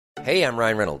Hey, I'm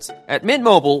Ryan Reynolds. At Mint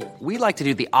Mobile, we like to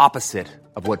do the opposite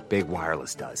of what Big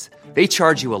Wireless does. They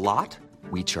charge you a lot,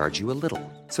 we charge you a little.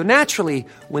 So naturally,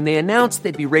 when they announced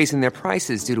they'd be raising their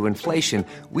prices due to inflation,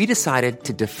 we decided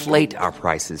to deflate our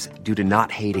prices due to not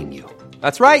hating you.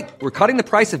 That's right. We're cutting the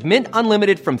price of Mint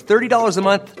Unlimited from $30 a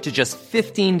month to just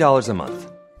 $15 a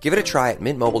month. Give it a try at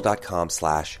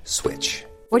mintmobile.com/switch.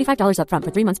 $45 up front for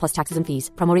 3 months plus taxes and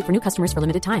fees. Promo rate for new customers for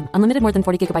limited time. Unlimited more than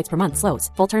 40 gigabytes per month. Slows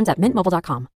full terms at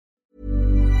mintmobile.com.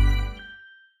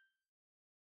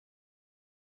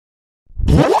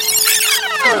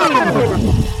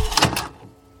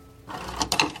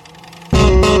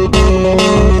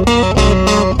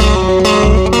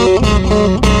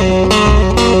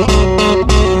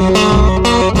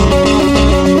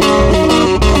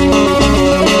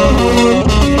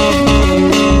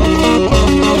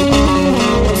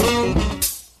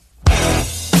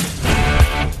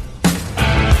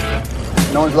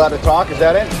 No one's allowed to talk? Is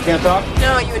that it? You can't talk?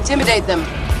 No, you intimidate them.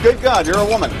 Good God, you're a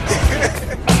woman.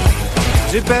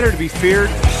 Is it better to be feared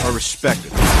or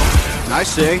respected? And I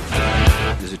say,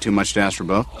 is it too much to ask for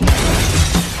both?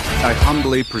 I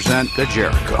humbly present the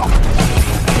Jericho.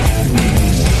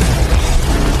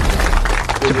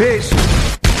 To peace.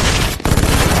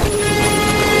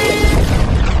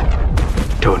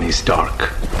 Tony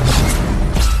Stark.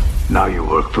 Now you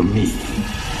work for me.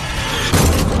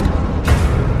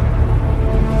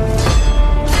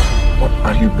 What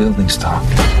are you building, Stark?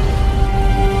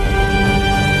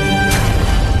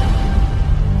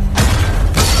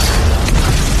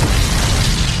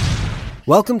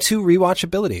 Welcome to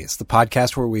Rewatchabilities, the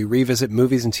podcast where we revisit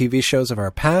movies and TV shows of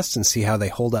our past and see how they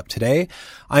hold up today.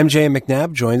 I'm Jay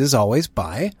McNabb, joined as always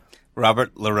by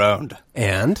Robert Laronde.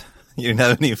 And you didn't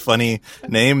have any funny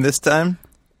name this time?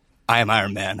 I am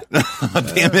Iron Man.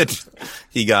 Damn it.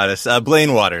 He got us.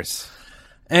 Blaine Waters.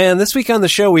 And this week on the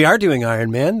show, we are doing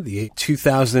Iron Man, the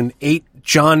 2008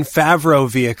 Jon Favreau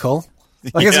vehicle.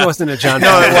 I guess it wasn't a Jon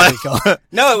Favreau vehicle.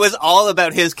 No, it was all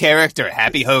about his character,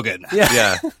 Happy Hogan.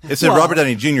 Yeah. It's a Robert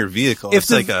Downey Jr. vehicle.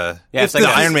 It's like the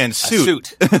Iron Man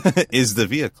suit is the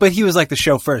vehicle. But he was like the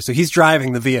chauffeur, so he's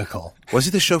driving the vehicle. Was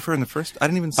he the chauffeur in the first? I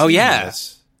didn't even see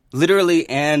this. Literally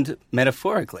and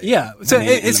metaphorically. Yeah, so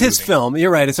it's his film.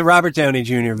 You're right. It's a Robert Downey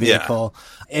Jr. vehicle. Yeah.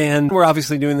 And we're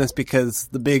obviously doing this because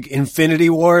the big Infinity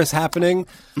War is happening.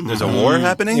 There's a war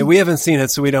happening? Yeah, we haven't seen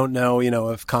it, so we don't know,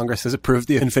 if Congress has approved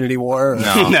the Infinity War. Or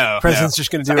no. President's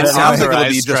just going to do it. It sounds like it'll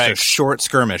be just a short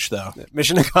skirmish, though.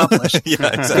 Mission accomplished. Yeah,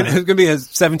 exactly. It's going to be a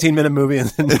 17-minute movie and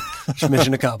then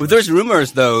mission accomplished. But there's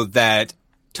rumors, though, that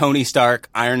Tony Stark,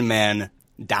 Iron Man,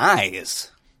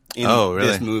 dies in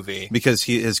this movie. Because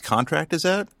his contract is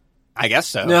out? I guess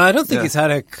so. No, I don't think he's had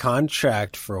a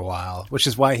contract for a while, which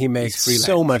is why he makes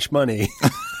so much money.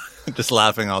 Just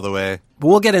laughing all the way. But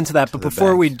we'll get into that. But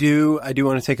before we do, I do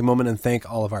want to take a moment and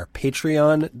thank all of our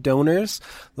Patreon donors.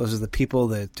 Those are the people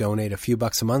that donate a few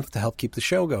bucks a month to help keep the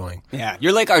show going. Yeah,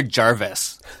 you're like our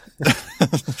Jarvis.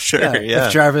 Sure, yeah.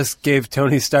 If Jarvis gave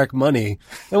Tony Stark money.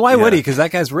 And why would he? Because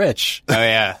that guy's rich. Oh,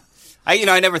 yeah.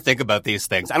 I never think about these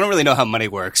things. I don't really know how money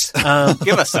works.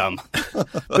 Give us some.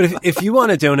 But if you want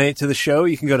to donate to the show,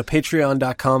 you can go to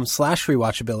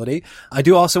patreon.com/rewatchability. I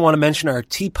do also want to mention our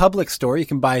TeePublic store. You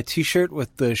can buy a t-shirt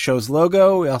with the show's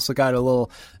logo. We also got a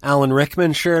little Alan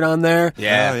Rickman shirt on there.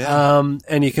 Yeah.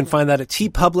 And you can find that at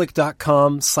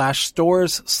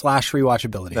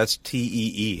teepublic.com/stores/rewatchability. That's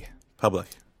TEE, public.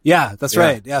 Yeah, that's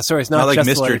right. Yeah, sorry, it's not like just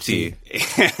Mr. the letter T.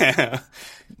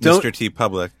 Mr. T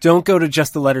public. Don't go to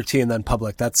just the letter T and then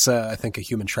public. That's, I think, a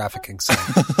human trafficking site.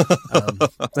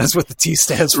 That's what the T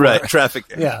stands for. Right,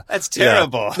 trafficking. Yeah. That's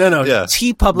terrible. Yeah. No,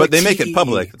 TeePublic. But they make it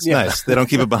public. It's nice. They don't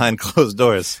keep it behind closed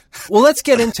doors. Well, let's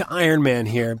get into Iron Man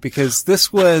here, because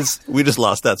this was... We just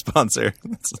lost that sponsor.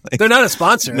 They're not a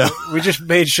sponsor. No. We just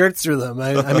made shirts through them.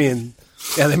 I mean...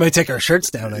 Yeah, they might take our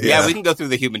shirts down, I guess. Yeah, we can go through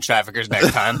the human traffickers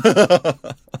next time.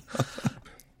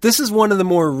 This is one of the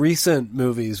more recent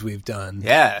movies we've done.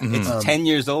 Yeah, it's 10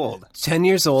 years old. 10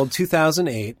 years old,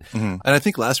 2008. Mm-hmm. And I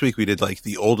think last week we did like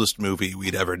the oldest movie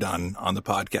we'd ever done on the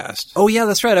podcast. Oh, yeah,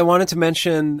 that's right. I wanted to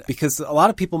mention, because a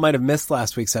lot of people might have missed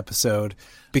last week's episode,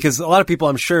 because a lot of people,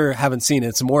 I'm sure, haven't seen it.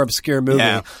 It's a more obscure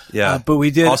movie. Yeah. But we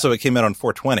did... Also, it came out on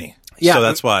 420. Yeah. So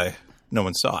that's why... No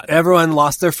one saw it. Everyone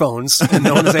lost their phones, and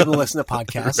no one was able to listen to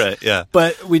podcasts. Right, yeah.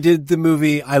 But we did the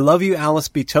movie I Love You, Alice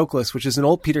B. Toklas, which is an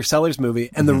old Peter Sellers movie.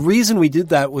 And the reason we did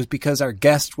that was because our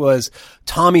guest was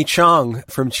Tommy Chong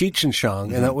from Cheech and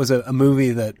Chong, and that was a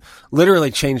movie that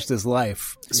literally changed his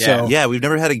life. Yeah. So, Yeah, we've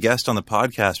never had a guest on the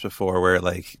podcast before where it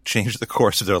like changed the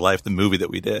course of their life, the movie that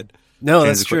we did. No,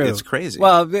 that's true. It's crazy.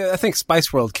 Well, I think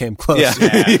Spice World came close.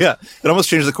 Yeah. Yeah. It almost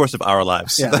changes the course of our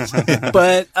lives. Yeah.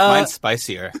 But mine's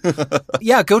spicier.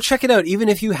 Yeah, go check it out. Even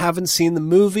if you haven't seen the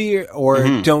movie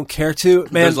or don't care to,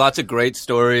 man. There's lots of great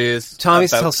stories. Tommy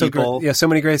tells so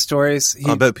many great stories.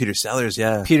 About Peter Sellers,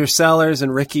 yeah. Peter Sellers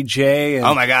and Ricky Jay. And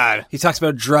oh my God. He talks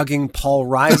about drugging Paul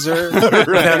Reiser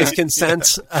without his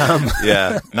consent.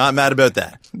 Yeah, not mad about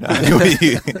that.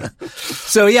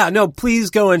 So yeah, no, please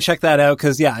go and check that out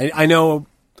because I know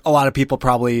a lot of people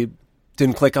probably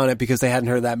didn't click on it because they hadn't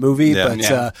heard that movie,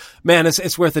 but man,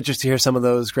 it's worth it just to hear some of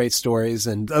those great stories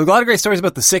and a lot of great stories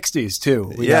about the 60s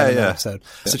too. Episode.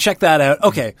 So check that out.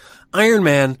 Okay, Iron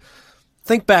Man.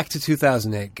 Think back to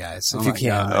 2008, guys, if you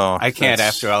can. I can't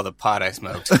after all the pot I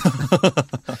smoked.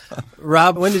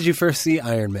 Rob, when did you first see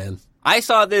Iron Man? I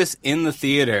saw this in the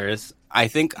theaters. I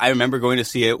think I remember going to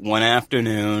see it one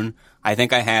afternoon. I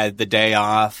think I had the day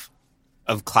off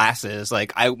of classes.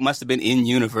 Like, I must have been in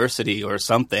university or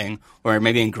something, or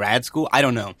maybe in grad school. I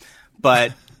don't know.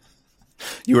 But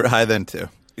you were high then, too.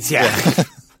 Yeah.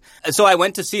 So I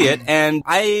went to see it, and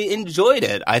I enjoyed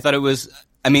it. I thought it was,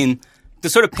 to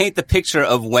sort of paint the picture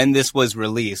of when this was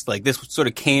released, like this sort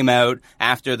of came out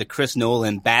after the Chris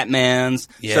Nolan Batmans.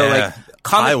 Yeah. So like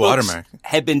comic books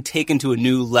had been taken to a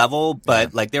new level,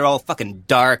 but like they're all fucking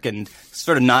dark and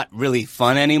sort of not really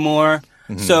fun anymore.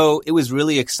 Mm-hmm. So it was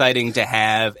really exciting to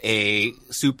have a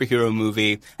superhero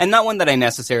movie, and not one that I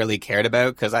necessarily cared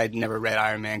about because I'd never read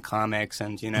Iron Man comics,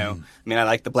 and I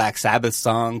like the Black Sabbath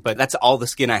song, but that's all the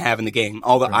skin I have in the game,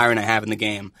 all the iron I have in the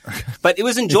game. But it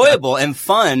was enjoyable and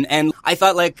fun, and I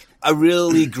thought like a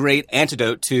really great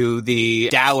antidote to the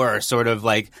dour sort of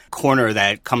like corner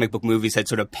that comic book movies had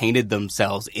sort of painted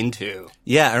themselves into.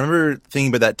 Yeah, I remember thinking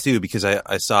about that too because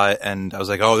I saw it and I was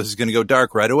like, oh, this is going to go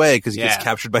dark right away because he gets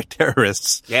captured by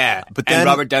terrorists. Yeah, but then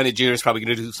Robert Downey Jr. is probably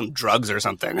going to do some drugs or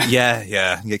something.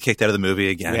 Yeah, get kicked out of the movie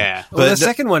again. Yeah. But the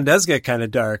second one does get kind of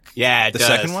dark. Yeah, the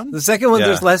second one? The second one,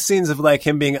 there's less scenes of like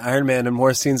him being Iron Man and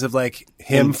more scenes of like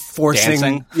him forcing,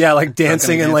 dancing? Yeah, like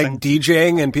dancing and like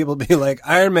DJing and people being like,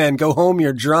 Iron Man, go home,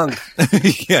 you're drunk.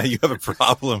 Yeah, you have a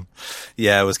problem.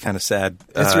 Yeah, it was kind of sad.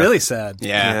 It's really sad.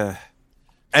 Yeah.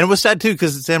 And it was sad too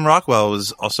because Sam Rockwell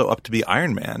was also up to be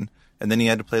Iron Man. And then he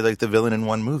had to play like the villain in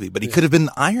one movie, but he could have been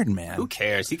Iron Man. Who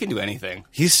cares? He can do anything.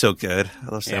 He's so good. I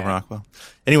love Sam Rockwell.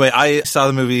 Anyway, I saw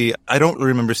the movie. I don't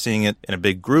remember seeing it in a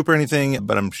big group or anything,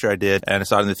 but I'm sure I did. And I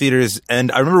saw it in the theaters.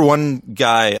 And I remember one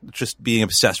guy just being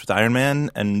obsessed with Iron Man.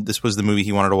 And this was the movie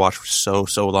he wanted to watch for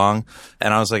so long.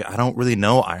 And I was like, I don't really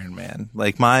know Iron Man.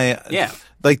 Like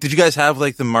Like, did you guys have,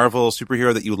 like, the Marvel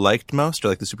superhero that you liked most, or,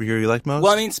 like, the superhero you liked most?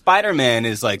 Well, Spider-Man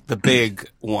is, like, the big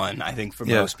one, I think, for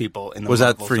most people in the Was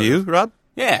Marvel that for you, Rob?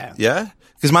 Yeah. Yeah?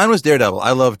 Because mine was Daredevil.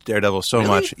 I loved Daredevil so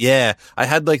much. Yeah. I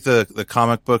had, like, the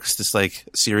comic books, this, like,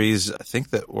 series, I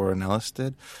think that Warren Ellis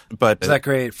did. But is that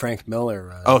great Frank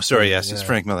Miller? Oh, sorry, yes. It's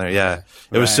Frank Miller, yeah.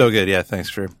 It was so good. Yeah,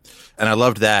 thanks, Drew. And I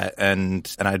loved that, and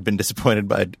I'd been disappointed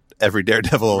by every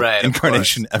Daredevil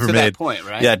incarnation ever made. To that point,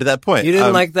 right? Yeah, to that point. You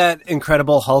didn't like that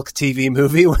Incredible Hulk TV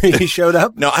movie where he showed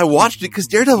up? No, I watched it because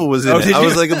Daredevil was in it. I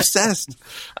was like obsessed.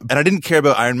 And I didn't care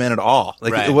about Iron Man at all.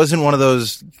 Like it wasn't one of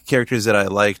those characters that I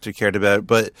liked or cared about.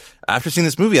 But after seeing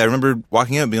this movie, I remember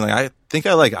walking out and being like, I think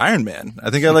I like Iron Man. I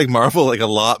think I like Marvel like a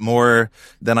lot more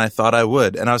than I thought I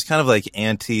would. And I was kind of like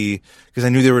anti, because I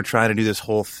knew they were trying to do this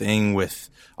whole thing with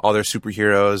all their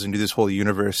superheroes and do this whole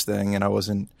universe thing, and I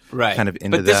wasn't kind of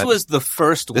into that. But this was the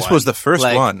first one. This was the first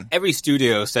one. Every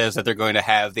studio says that they're going to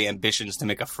have the ambitions to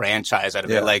make a franchise out of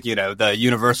it, like, the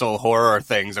Universal horror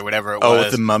things or whatever it was. Oh,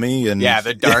 with the Mummy? And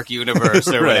the Dark Universe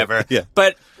or whatever. Yeah.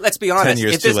 But let's be honest,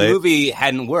 if this movie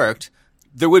hadn't worked,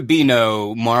 there would be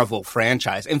no Marvel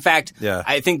franchise. In fact,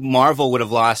 I think Marvel would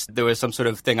have lost, there was some sort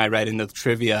of thing I read in the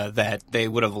trivia that they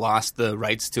would have lost the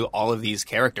rights to all of these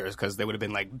characters because they would have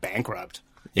been like bankrupt.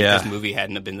 If this movie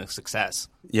hadn't have been a success.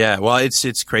 Yeah, well,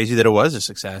 it's crazy that it was a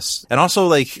success. And also,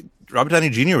 like, Robert Downey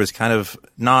Jr. was kind of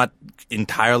not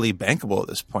entirely bankable at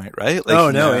this point, right?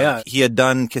 Like, he had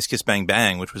done Kiss Kiss Bang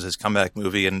Bang, which was his comeback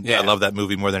movie, and I love that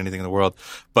movie more than anything in the world.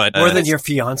 But more than your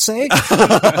fiance?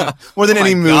 More than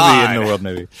any movie in the world,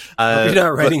 maybe. You're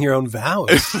not writing your own vows.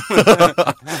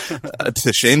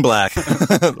 To Shane Black.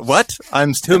 What?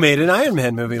 Who made an Iron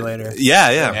Man movie later.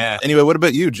 Yeah. Anyway, what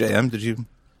about you, JM? Did you...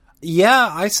 Yeah,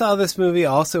 I saw this movie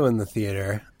also in the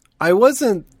theater. I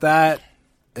wasn't that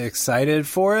excited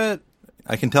for it.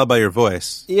 I can tell by your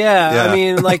voice. Yeah. I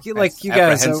mean, like you guys.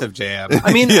 Apprehensive jam.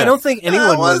 I mean, I don't think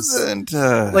anyone wasn't.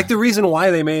 Like, the reason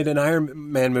why they made an Iron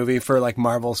Man movie for, like,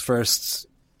 Marvel's first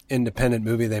independent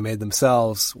movie they made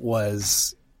themselves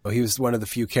was He was one of the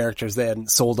few characters they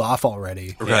hadn't sold off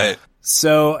already. Right.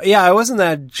 So, yeah, I wasn't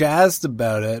that jazzed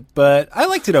about it, but I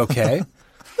liked it okay.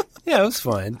 Yeah, it was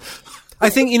fine. I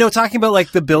think, talking about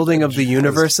like the building of the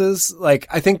universes, like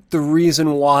I think the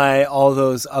reason why all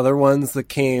those other ones that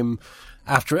came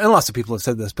after, and lots of people have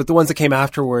said this, but the ones that came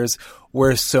afterwards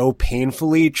were so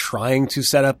painfully trying to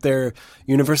set up their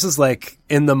universes. Like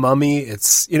in The Mummy,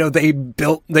 it's,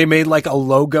 they made like a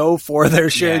logo for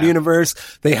their shared universe.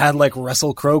 They had like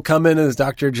Russell Crowe come in as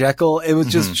Dr. Jekyll. It was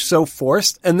just so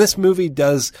forced. And this movie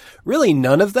does really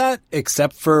none of that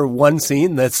except for one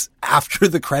scene that's after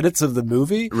the credits of the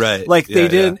movie. Right. Like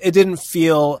it didn't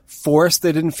feel forced.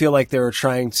 They didn't feel like they were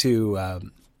trying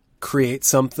to, create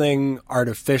something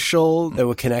artificial that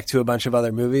would connect to a bunch of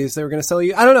other movies they were going to sell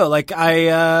you. I don't know. Like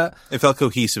it felt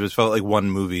cohesive. It felt like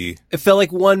one movie. It felt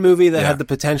like one movie that had the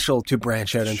potential to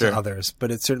branch out into others,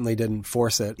 but it certainly didn't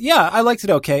force it. Yeah, I liked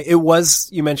it okay. It was,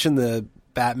 you mentioned the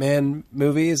Batman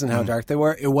movies and how dark they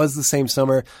were. It was the same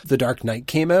summer The Dark Knight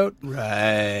came out.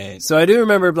 Right. So I do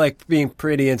remember like being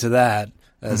pretty into that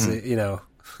as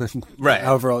right.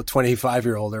 However,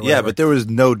 25-year-old or whatever. Yeah, but there was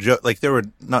no joke. Like there were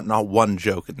not one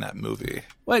joke in that movie.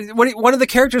 One of the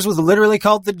characters was literally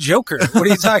called the Joker. What are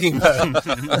you talking about?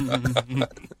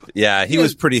 Yeah, he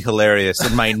was pretty hilarious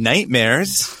in my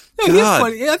nightmares. Yeah, he was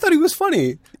funny. Yeah, I thought he was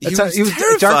funny. He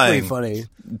was darkly funny.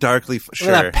 Darkly,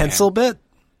 sure. That pencil bit.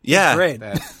 Yeah, great.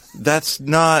 That's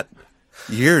not.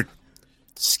 You're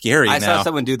scary. I now. saw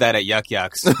someone do that at Yuck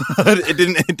Yucks.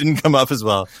 It didn't come up as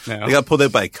well. No. They got pulled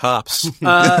out by cops.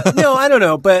 No, I don't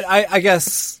know, but I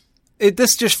guess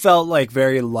this just felt like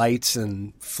very light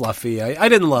and fluffy. I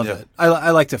didn't love it. I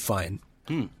liked it fine.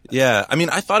 Yeah, I mean,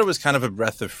 I thought it was kind of a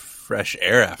breath of fresh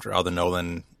air after all the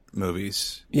Nolan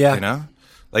movies. Yeah,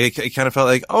 like it kind of felt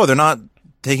like, they're not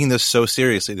taking this so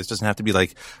seriously. This doesn't have to be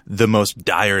like the most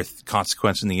dire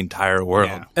consequence in the entire world.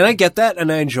 Yeah. And I get that,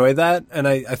 and I enjoy that, and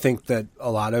I think that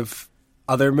a lot of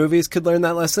other movies could learn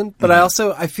that lesson. But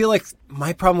I feel like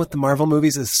my problem with the Marvel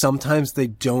movies is sometimes they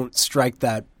don't strike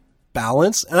that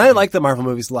balance. And I like the Marvel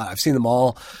movies a lot. I've seen them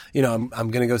all. I'm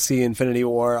going to go see Infinity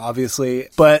War, obviously.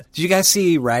 But did you guys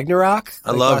see Ragnarok?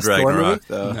 I loved Ragnarok,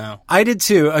 though. No. I did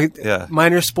too.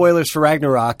 Minor spoilers for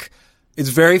Ragnarok. It's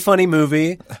a very funny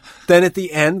movie. Then at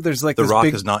the end, there's like The this Rock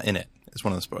big... is not in it. It's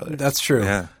one of the spoilers. That's true.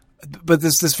 Yeah. But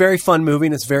there's this very fun movie,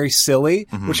 and it's very silly,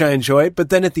 which I enjoyed. But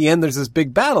then at the end, there's this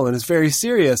big battle, and it's very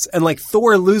serious. And like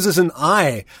Thor loses an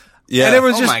eye. Yeah. And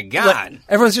everyone's my God.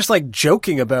 Everyone's just like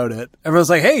joking about it. Everyone's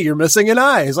like, "Hey, you're missing an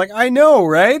eye." He's like, "I know,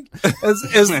 right?"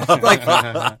 It's like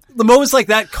the moments like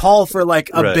that call for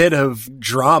like a bit of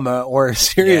drama or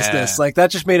seriousness. Yeah. Like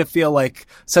that just made it feel like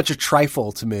such a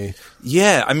trifle to me.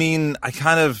 Yeah, I mean,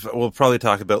 we'll probably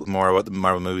talk about more what the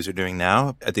Marvel movies are doing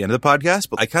now at the end of the podcast,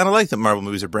 but I kind of like that Marvel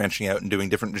movies are branching out and doing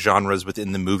different genres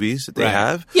within the movies that they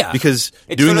have. Yeah. Because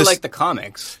It's doing sort of this, like the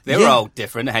comics. They were all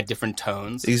different. They had different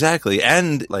tones. Exactly.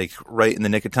 And like right in the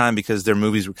nick of time because their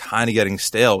movies were kind of getting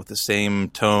stale with the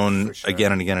same tone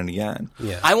again and again and again.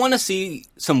 Yeah. I want to see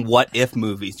some what if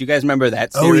movies. Do you guys remember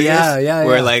that series? Yeah.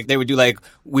 Where like they would do like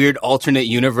weird alternate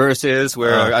universes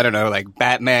where I don't know, like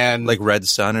Batman, Like Red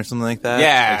Sun or something like that?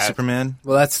 Yeah. Like Superman?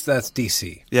 Well, that's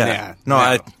DC. Yeah.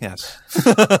 No. Yes.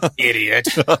 idiot.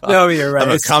 No, you're right.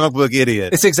 I'm a comic book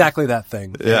idiot. It's exactly that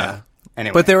thing. Yeah.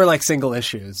 Anyway, But they were like single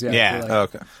issues. Yeah. Yeah. They're like- Oh,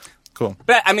 okay. Cool.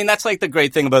 But I mean, that's like the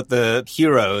great thing about the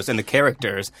heroes and the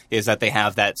characters is that they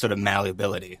have that sort of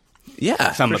malleability.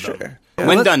 Yeah, Some for of them, sure.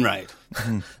 when done right.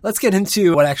 Let's get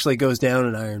into what actually goes down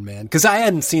in Iron Man, because I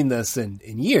hadn't seen this in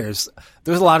years.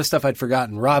 There was a lot of stuff I'd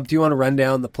forgotten. Rob, do you want to run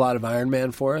down the plot of Iron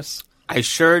Man for us? I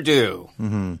sure do.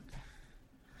 Mm-hmm.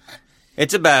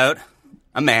 It's about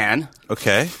a man.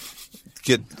 Okay.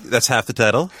 That's half the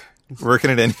title. Working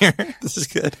it in here. This is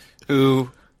good. Who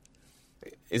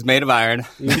is made of iron.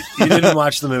 You didn't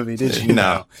watch the movie, did you?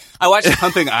 No. I watched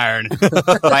Pumping Iron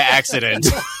by accident.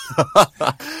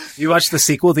 You watched the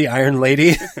sequel, The Iron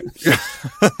Lady?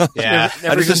 Yeah.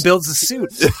 Never even builds a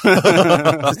suit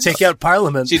to take out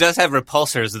Parliament. She does have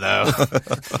repulsors, though.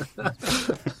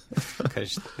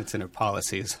 Because it's in her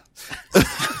policies.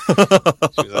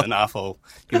 She's an awful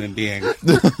human being.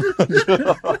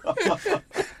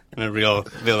 And a real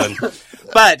villain.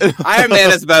 But Iron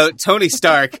Man is about Tony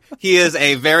Stark. He is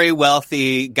a very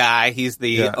wealthy guy. He's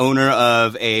the owner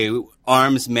of a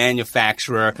arms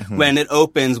manufacturer. Mm-hmm. When it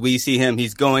opens, we see him.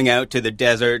 He's going out to the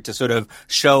desert to sort of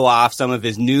show off some of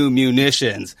his new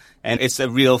munitions. And it's a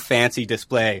real fancy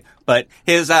display. But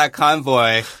his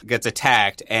convoy gets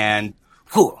attacked and...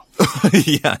 whew,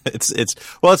 yeah, it's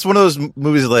one of those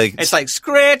movies like it's like,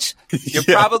 Scritch, you're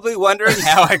probably wondering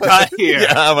how I got here.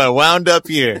 Yeah, how I wound up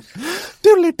here.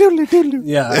 doodly, doodly, doodly.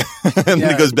 Yeah. And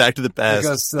then it goes back to the past. It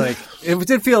goes like, it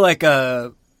did feel like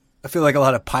I feel like a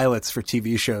lot of pilots for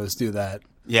TV shows do that.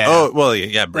 Yeah. Oh, well,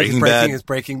 yeah, Breaking Bad. It's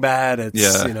Breaking Bad.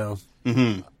 It's,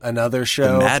 another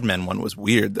show. The Mad Men one was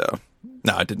weird, though.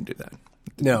 No, I didn't do that.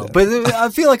 No, but I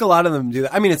feel like a lot of them do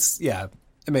that. I mean, it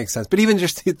makes sense. But even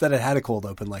just that it had a cold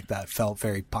open like that felt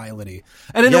very pilot-y.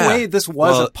 And in a way, this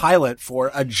was a pilot for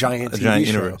a giant TV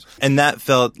show. Universe. And that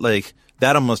felt like,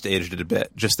 that almost aged it a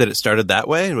bit. Just that it started that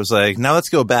way. It was like, now let's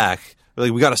go back.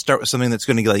 Like, we got to start with something that's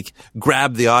going to, like,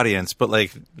 grab the audience. But,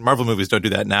 like, Marvel movies don't do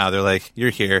that now. They're like, you're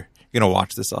here. You're going to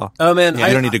watch this all. Oh, man. You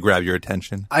don't need to grab your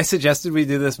attention. I suggested we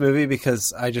do this movie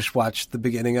because I just watched the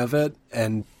beginning of it,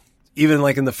 and even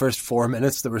like in the first 4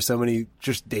 minutes, there were so many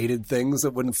just dated things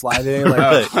that wouldn't fly today.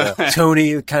 Like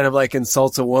Tony kind of like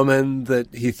insults a woman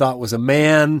that he thought was a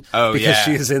man because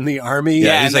she's in the army.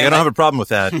 Yeah, he's like, I don't have a problem with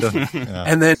that.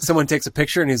 And then someone takes a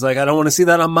picture and he's like, I don't want to see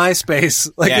that on MySpace.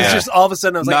 Like it's just all of a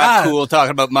sudden I was not cool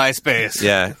talking about MySpace.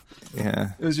 Yeah.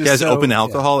 It was just guys open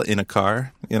alcohol in a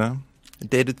car,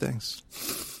 dated things.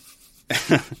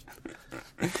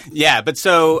 Yeah, but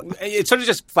so it sort of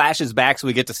just flashes back, so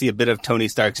we get to see a bit of Tony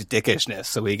Stark's dickishness.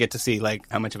 So we get to see like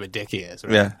how much of a dick he is,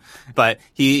 right? Yeah. But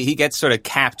he gets sort of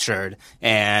captured,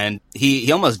 and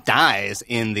he almost dies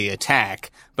in the attack,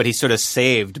 but he's sort of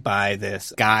saved by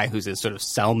this guy who's his sort of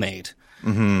cellmate.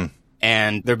 Mm-hmm.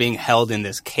 And they're being held in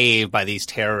this cave by these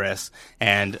terrorists,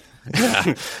 and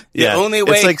the only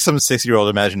way it's like some 6-year-old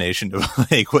imagination of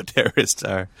like what terrorists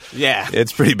are. Yeah,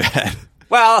 it's pretty bad.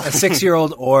 Well, a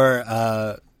 6-year-old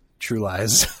or True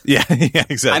Lies. Yeah,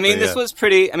 exactly. I mean, this was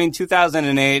pretty.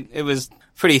 2008. It was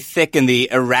pretty thick in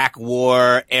the Iraq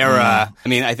War era. I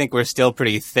mean, I think we're still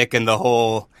pretty thick in the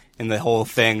whole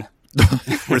thing.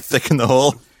 We're thick in the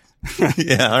hole.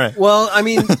 Yeah, all right. Well, I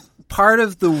mean, part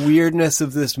of the weirdness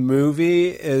of this movie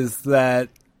is that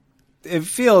it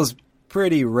feels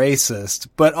pretty racist,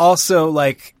 but also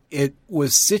like it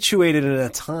was situated in a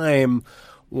time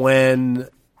when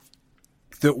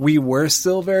that we were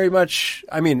still very much,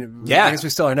 I guess we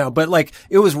still are now, but like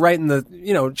it was right in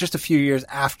the, just a few years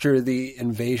after the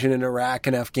invasion in Iraq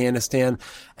and Afghanistan.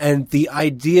 And the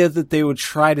idea that they would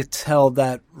try to tell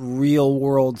that real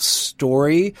world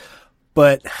story,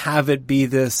 but have it be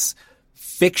this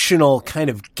fictional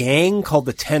kind of gang called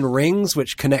the Ten Rings,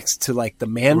 which connects to like the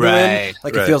Mandarin.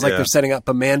 Right. It feels like they're setting up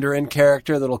a Mandarin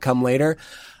character that'll come later.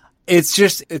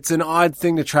 It's an odd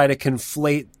thing to try to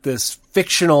conflate this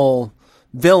fictional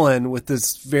villain with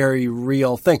this very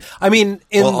real thing. I mean,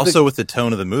 also with the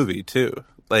tone of the movie too.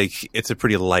 Like it's a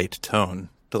pretty light tone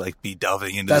to like be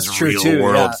delving into this real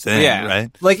world thing, right?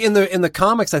 Like in the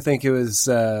comics, I think it was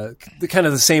kind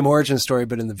of the same origin story,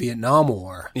 but in the Vietnam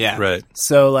War. Yeah, right.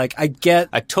 So like I get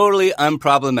a totally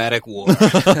unproblematic war. No,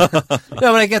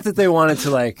 but I get that they wanted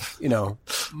to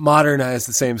modernize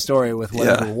the same story with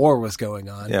whatever war was going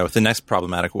on. Yeah, with the next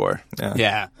problematic war.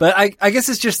 Yeah. But I guess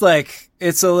it's just like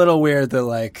it's a little weird that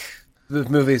like the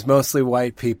movie's mostly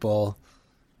white people,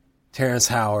 Terrence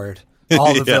Howard.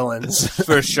 All the villains.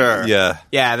 For sure. Yeah.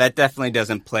 Yeah, that definitely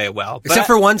doesn't play well. Except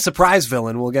for one surprise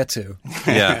villain we'll get to.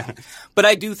 Yeah. But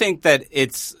I do think that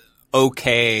it's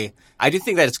okay. I do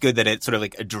think that it's good that it sort of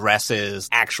like addresses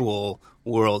actual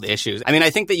world issues. I mean,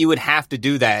 I think that you would have to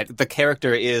do that. The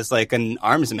character is like an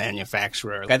arms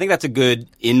manufacturer. I think that's a good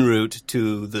en route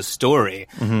to the story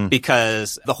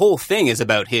because the whole thing is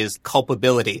about his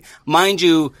culpability. Mind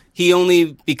you, he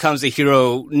only becomes a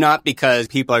hero not because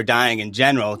people are dying in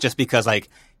general, just because like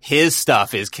his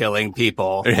stuff is killing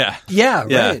people. Yeah,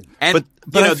 right. And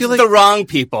but I feel like the wrong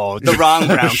people, the wrong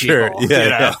brown people.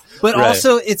 Yeah. But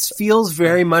also it feels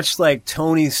very much like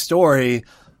Tony's story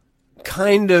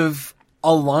kind of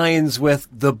aligns with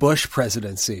the Bush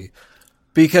presidency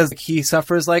because he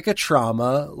suffers like a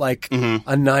trauma, like a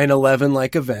 9/11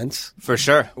 like event. For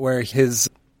sure. Where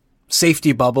his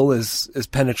safety bubble is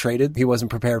penetrated. He wasn't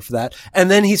prepared for that.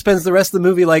 And then he spends the rest of the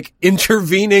movie like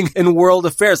intervening in world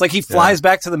affairs. Like he flies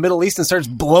back to the Middle East and starts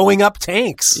blowing up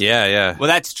tanks. Yeah. Well,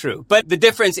 that's true. But the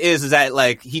difference is that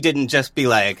like he didn't just be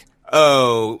like,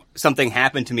 oh, something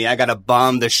happened to me. I got to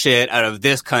bomb the shit out of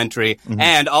this country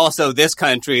and also this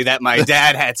country that my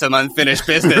dad had some unfinished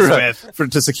business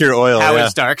with. To secure oil. Howard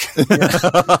Stark.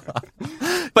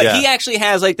 But he actually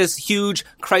has like this huge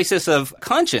crisis of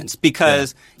conscience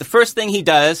because the first thing he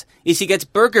does is he gets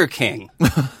Burger King.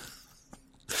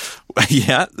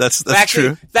 Yeah, that's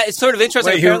actually, true. That is sort of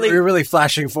interesting. Wait, you're really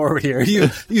flashing forward here.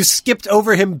 You skipped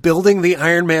over him building the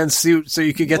Iron Man suit so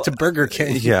you could get to Burger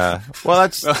King. Yeah. Well,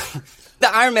 that's...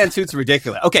 The Iron Man suit's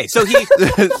ridiculous. Okay, so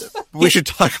we should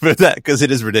talk about that because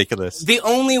it is ridiculous. The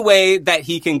only way that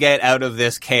he can get out of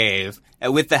this cave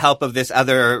with the help of this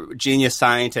other genius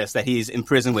scientist that he's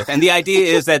imprisoned with. And the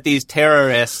idea is that these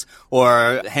terrorists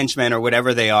or henchmen or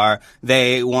whatever they are,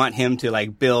 they want him to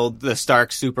like build the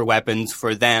Stark super weapons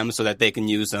for them so that they can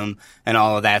use them and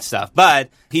all of that stuff. But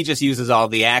he just uses all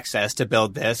the access to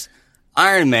build this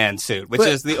Iron Man suit, which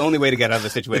is the only way to get out of the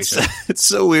situation. It's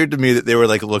so weird to me that they were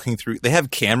like looking through. They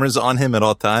have cameras on him at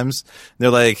all times.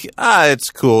 They're like, it's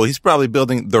cool. He's probably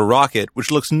building the rocket, which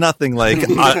looks nothing like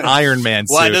an Iron Man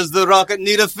suit. Why does the rocket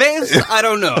need a face? I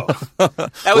don't know.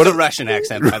 That was a Russian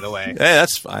accent, by the way. Hey,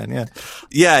 that's fine. Yeah.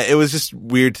 Yeah. It was just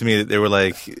weird to me that they were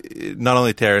like, not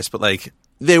only terrorists, but like,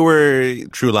 they were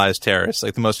True Lies terrorists,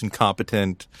 like the most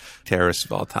incompetent terrorists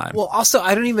of all time. Well, also,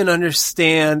 I don't even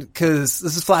understand, because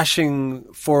this is flashing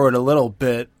forward a little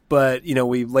bit, but, you know,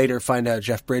 we later find out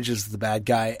Jeff Bridges is the bad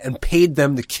guy and paid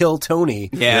them to kill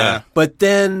Tony. Yeah. But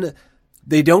then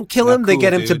they don't kill him. They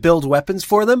get him to build weapons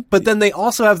for them. But then they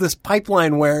also have this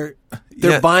pipeline where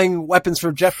they're buying weapons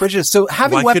from Jeff Bridges. So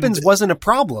having weapons wasn't a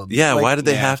problem. Yeah, like, why did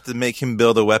they have to make him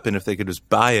build a weapon if they could just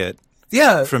buy it?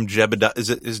 Yeah. From Jebediah.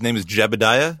 His name is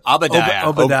Jebediah? Obadiah.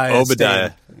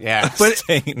 Obadiah. Yeah. But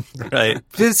Stain, right.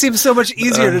 It seems so much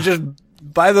easier to just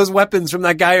buy those weapons from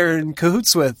that guy you're in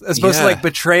cahoots with, as opposed to like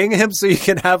betraying him so you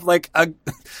can have like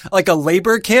a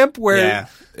labor camp where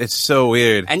it's so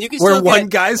weird. And you can where one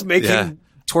guy's making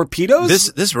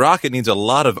torpedoes. This rocket needs a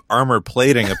lot of armor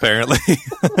plating, apparently.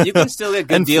 You can still get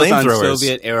good deals on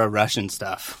Soviet era Russian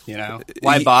stuff, you know?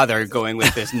 Why bother going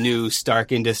with this new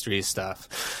Stark Industries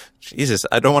stuff? Jesus,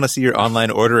 I don't want to see your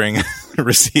online ordering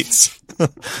receipts.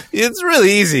 It's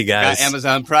really easy, guys. Got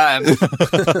Amazon Prime.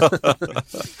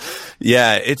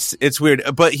 Yeah, it's weird.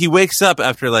 But he wakes up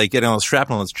after like getting all the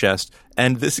shrapnel in his chest,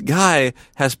 and this guy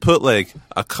has put like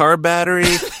a car battery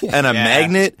and a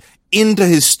magnet into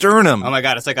his sternum. Oh my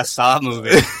God, it's like a Saw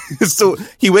movie. So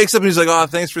he wakes up and he's like, "Oh,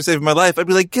 thanks for saving my life." I'd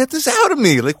be like, "Get this out of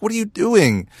me. Like, what are you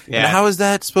doing?" Yeah. And how is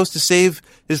that supposed to save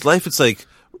his life? It's like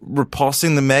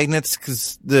repulsing the magnets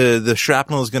because the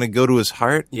shrapnel is going to go to his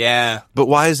heart. Yeah. But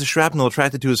why is the shrapnel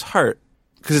attracted to his heart?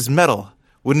 Because it's metal.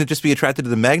 Wouldn't it just be attracted to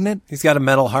the magnet? He's got a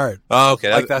metal heart. Oh,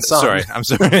 okay. Like that song. Sorry. I'm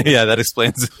sorry. Yeah, that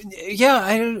explains it. Yeah,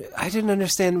 I didn't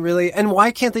understand really. And why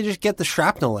can't they just get the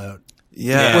shrapnel out?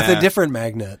 Yeah. With a different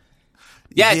magnet.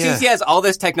 Yeah, it seems he has all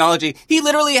this technology. He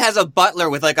literally has a butler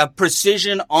with like a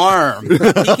precision arm. He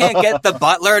can't get the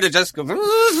butler to just go,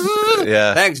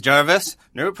 thanks, Jarvis.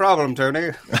 No problem,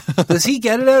 Tony. Does he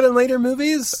get it out in later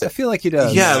movies? I feel like he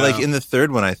does. Yeah, like in the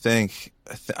third one, I think.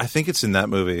 I think it's in that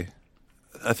movie.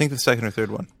 I think the second or third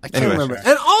one. I can't remember.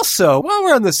 And also, while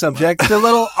we're on the subject, the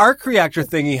little arc reactor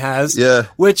thing he has,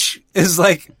 which is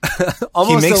like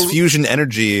almost he makes fusion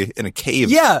energy in a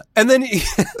cave. Yeah, and then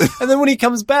when he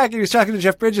comes back and he's talking to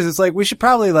Jeff Bridges, it's like we should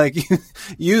probably like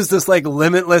use this like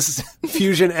limitless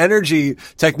fusion energy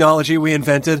technology we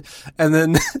invented. And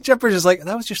then Jeff Bridges is like,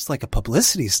 that was just like a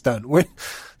publicity stunt. There's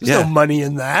no money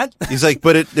in that. He's like,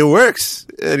 but it works.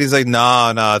 And he's like,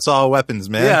 no, it's all weapons,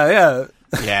 man. Yeah.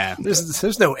 Yeah.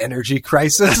 There's no energy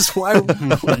crisis. Why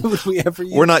would we ever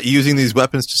use We're not using these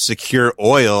weapons to secure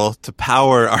oil to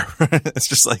power our... It's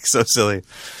just like so silly.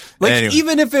 Like anyway.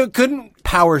 Even if it couldn't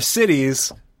power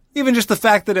cities, even just the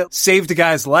fact that it saved a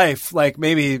guy's life, like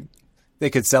maybe they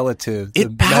could sell it to the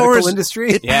medical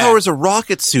industry. It powers a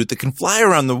rocket suit that can fly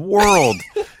around the world.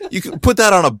 You could put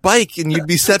that on a bike and you'd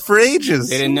be set for ages.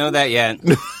 They didn't know that yet.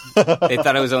 They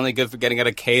thought it was only good for getting out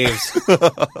of caves.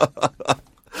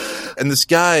 And this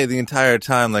guy, the entire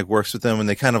time, like, works with them, and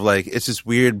they kind of, like, it's this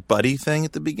weird buddy thing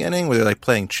at the beginning where they're, like,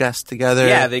 playing chess together.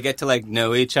 Yeah, they get to, like,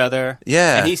 know each other.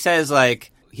 Yeah. And he says,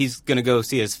 like, he's going to go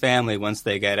see his family once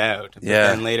they get out. But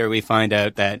then later we find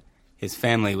out that his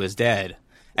family was dead.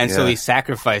 And so he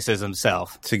sacrifices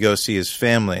himself. To go see his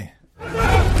family. Every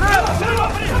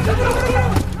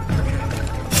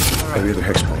other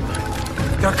hex point.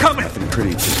 They're coming! Nothing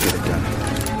pretty, just get it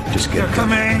done. Just get it done.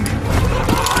 They're coming!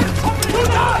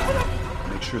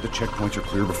 Make sure the checkpoints are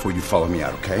clear before you follow me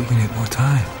out, okay? We need more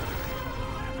time.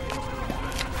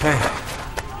 Hey,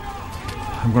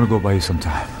 I'm gonna go buy you some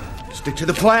time. Stick to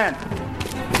the plan!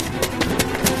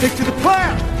 Stick to the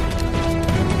plan!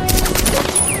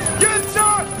 Get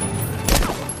inside!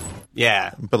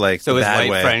 Yeah. But, like, so his that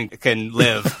white way. friend can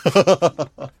live.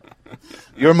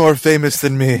 You're more famous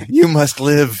than me. You must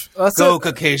live. Go,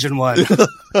 Caucasian one.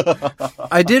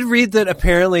 I did read that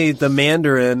apparently the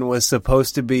Mandarin was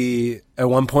supposed to be, at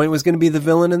one point, was going to be the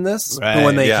villain in this. Right, but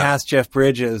when they cast Jeff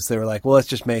Bridges, they were like, well, let's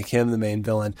just make him the main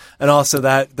villain. And also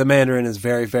that the Mandarin is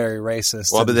very, very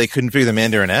racist. Well, but they couldn't figure the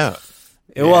Mandarin out.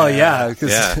 Well, yeah.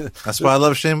 That's why I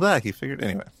love Shane Black. He figured,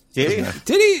 anyway. Did he?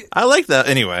 Did he? I liked that.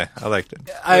 Anyway, I liked it.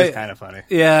 It was kind of funny.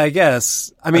 Yeah, I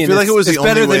guess. I mean, I feel like it was the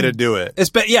only way to do it.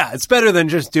 It's better than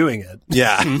just doing it.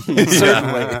 Yeah.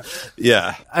 Certainly.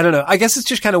 Yeah. I don't know. I guess it's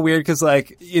just kind of weird because,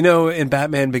 like, you know, in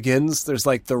Batman Begins, there's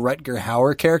like the Rutger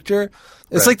Hauer character.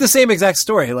 It's like the same exact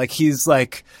story. Like, he's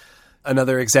like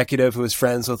another executive who is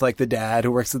friends with like the dad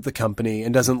who works at the company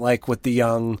and doesn't like what the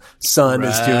young son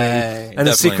is doing and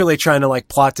is secretly trying to like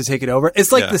plot to take it over.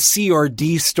 It's like the C or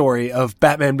D story of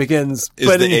Batman Begins.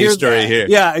 Is the A story here.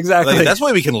 Yeah, exactly. Like, that's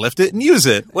why we can lift it and use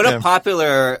it. What a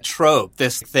popular trope,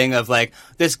 this thing of like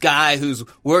this guy who's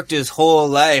worked his whole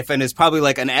life and is probably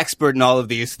like an expert in all of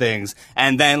these things,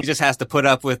 and then he just has to put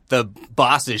up with the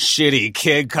boss's shitty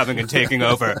kid coming and taking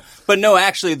over. But no,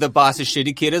 actually the boss's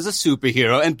shitty kid is a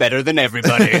superhero and better than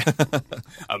everybody.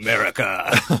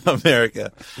 America.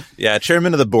 Yeah,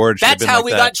 chairman of the board. That's how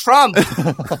we got Trump.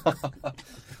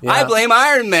 I blame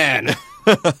Iron Man.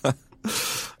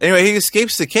 Anyway, he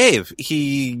escapes the cave.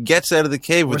 He gets out of the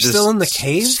cave with this still in the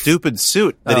cave? stupid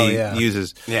suit that he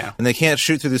uses. Yeah. And they can't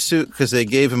shoot through the suit because they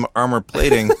gave him armor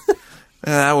plating.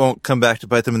 That won't come back to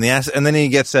bite them in the ass. And then he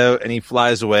gets out and he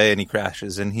flies away and he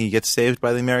crashes and he gets saved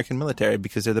by the American military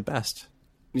because they're the best.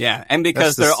 Yeah, and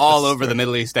because they're all over the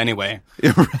Middle East anyway.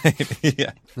 Right.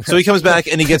 Yeah. So he comes back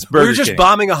and he gets Burger King. We were just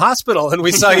bombing a hospital and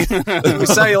we saw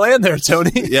you land there,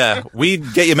 Tony. Yeah,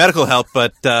 we'd get you medical help,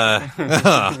 but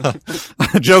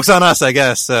joke's on us, I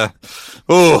guess.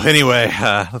 Anyway,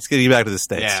 let's get you back to the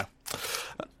States.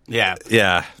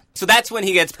 Yeah. So that's when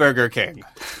he gets Burger King.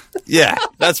 Yeah,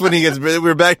 that's when he gets...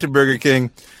 We're back to Burger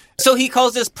King. So he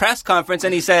calls this press conference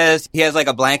and he says he has like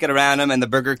a blanket around him and the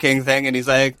Burger King thing, and he's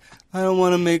like, I don't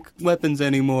want to make weapons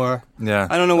anymore. Yeah.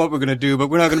 I don't know what we're going to do, but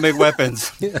we're not going to make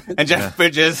weapons. And Jeff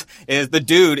Bridges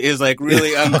is like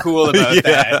really uncool about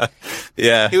that.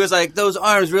 Yeah. He was like, those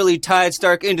arms really tied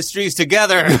Stark Industries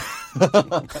together.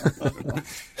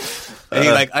 And he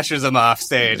like ushers him off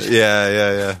stage.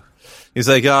 Yeah. He's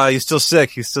like, he's still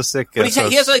sick. But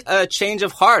he has like a change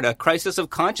of heart, a crisis of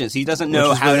conscience. He doesn't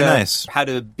know how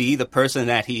to be the person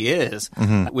that he is,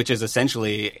 which is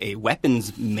essentially a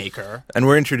weapons maker. And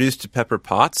we're introduced to Pepper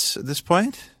Potts at this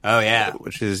point. Oh, yeah.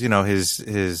 Which is,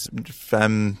 his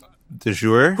femme de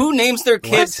jour. Who names their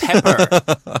kid Pepper?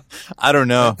 I don't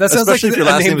know. That sounds Especially like if your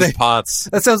last name is Potts.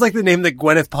 That sounds like the name that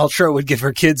Gwyneth Paltrow would give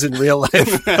her kids in real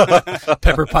life.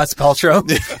 Pepper Potts Paltrow.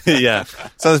 Yeah.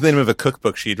 Sounds like the name of a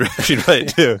cookbook she'd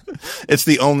write too. It's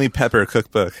the only pepper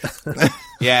cookbook.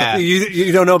 Yeah.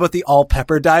 You don't know about the all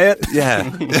pepper diet? Yeah.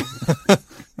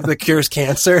 That cures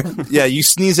cancer. Yeah, you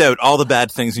sneeze out all the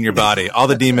bad things in your body. All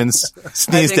the demons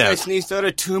sneezed out. I sneezed out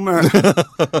a tumor.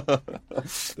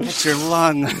 That's your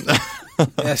lung.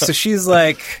 Yeah, so she's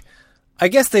like, I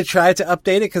guess they tried to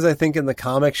update it because I think in the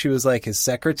comic she was like his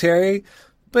secretary.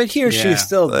 But here she's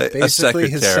still like basically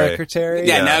his secretary.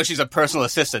 Yeah, now she's a personal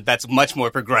assistant. That's much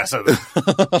more progressive.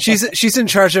 She's in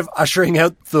charge of ushering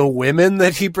out the women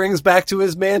that he brings back to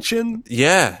his mansion.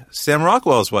 Yeah, Sam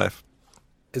Rockwell's wife.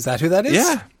 Is that who that is?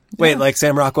 Yeah. Wait, like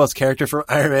Sam Rockwell's character from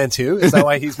Iron Man 2? Is that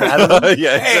why he's mad at him?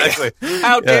 Yeah, exactly. Hey,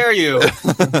 how dare you?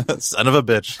 Son of a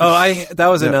bitch. Oh, that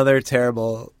was another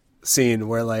terrible scene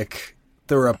where like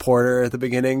the reporter at the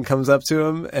beginning comes up to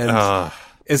him and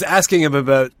is asking him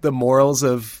about the morals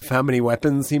of how many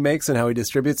weapons he makes and how he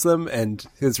distributes them, and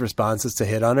his response is to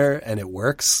hit on her, and it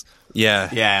works.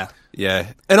 Yeah.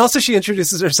 And also she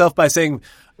introduces herself by saying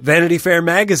Vanity Fair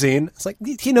magazine. It's like,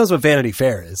 he knows what Vanity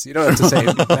Fair is. You don't have to say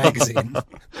magazine.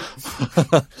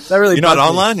 That really You're not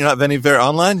online? You're not Vanity Fair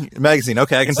online? Magazine.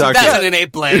 Okay, I can talk to you. That's an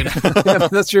innate blade. Yeah,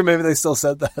 that's true. Maybe they still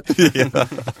said that.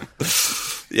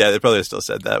 Yeah, they probably still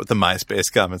said that with the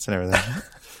MySpace comments and everything.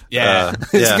 Yeah.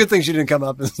 It's a good thing she didn't come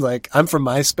up and like, I'm from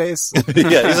MySpace.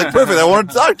 Yeah, he's like, perfect, I want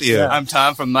to talk to you. Yeah. I'm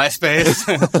Tom from MySpace.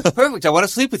 Perfect, I want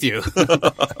to sleep with you.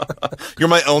 You're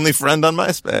my only friend on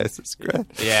MySpace. It's great.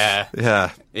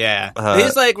 Yeah.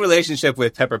 His like relationship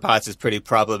with Pepper Potts is pretty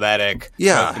problematic.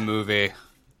 Yeah. The movie.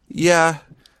 Yeah.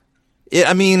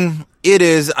 I mean, it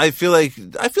is. I feel like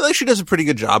she does a pretty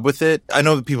good job with it. I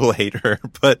know that people hate her,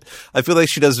 but I feel like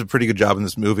she does a pretty good job in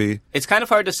this movie. It's kind of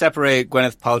hard to separate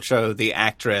Gwyneth Paltrow, the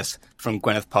actress, from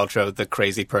Gwyneth Paltrow, the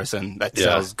crazy person that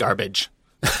sells garbage.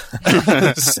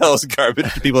 Sells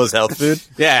garbage to people as health food?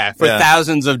 Yeah, for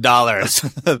thousands of dollars.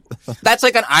 That's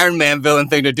like an Iron Man villain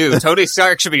thing to do. Tony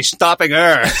Stark should be stopping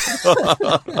her.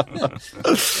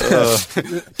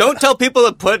 Don't tell people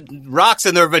to put rocks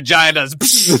in their vaginas.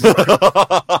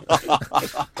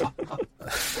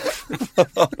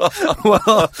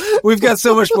 Well, we've got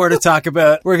so much more to talk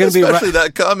about. We're going to be especially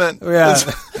that comment. Yeah.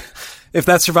 If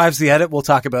that survives the edit, we'll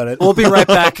talk about it. We'll be right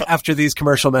back after these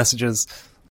commercial messages.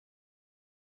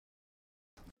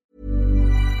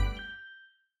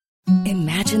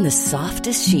 Imagine the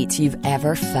softest sheets you've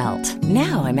ever felt.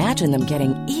 Now imagine them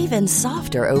getting even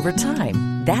softer over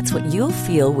time. That's what you'll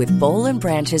feel with Boll &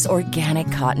 Branch's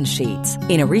organic cotton sheets.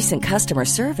 In a recent customer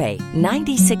survey,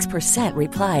 96%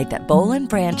 replied that Boll &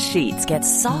 Branch sheets get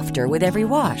softer with every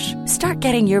wash. Start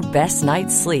getting your best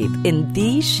night's sleep in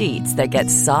these sheets that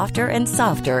get softer and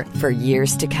softer for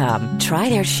years to come. Try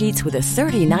their sheets with a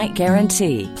 30-night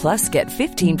guarantee. Plus, get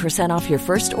 15% off your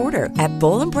first order at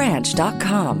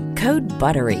bollandbranch.com. Code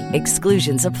BUTTERY.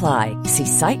 Exclusions apply. See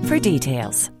site for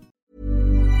details.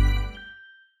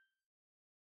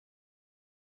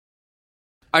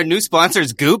 Our new sponsor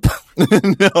is Goop?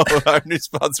 No, our new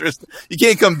sponsor is... You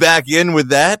can't come back in with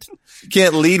that. You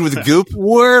can't lead with Goop.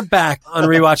 We're back on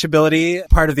Rewatchability,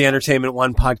 part of the Entertainment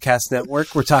One podcast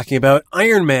network. We're talking about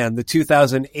Iron Man, the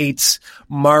 2008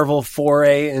 Marvel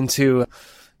foray into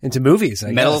movies,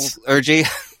 I guess. Metallurgy.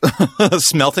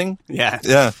 Smelting?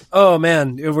 Yeah. Oh,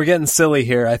 man, we're getting silly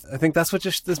here. I think that's what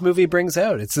just this movie brings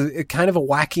out. It's a kind of a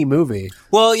wacky movie.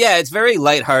 Well, yeah, it's very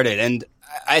lighthearted, and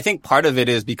I think part of it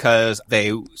is because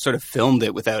they sort of filmed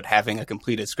it without having a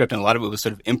completed script, and a lot of it was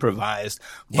sort of improvised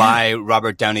by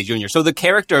Robert Downey Jr. So the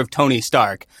character of Tony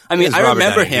Stark, I mean, I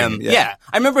remember him. Yeah,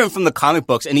 I remember him from the comic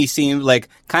books, and he seemed like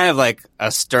kind of like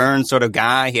a stern sort of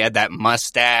guy. He had that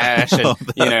mustache, and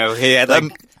he had like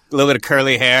a little bit of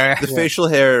curly hair. The facial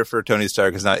hair for Tony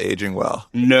Stark is not aging well.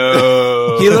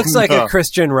 No. He looks like a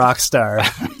Christian rock star.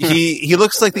 He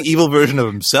looks like the evil version of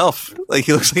himself. Like,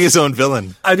 he looks like his own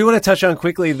villain. I do want to touch on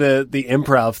quickly the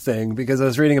improv thing, because I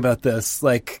was reading about this.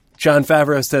 Like, Jon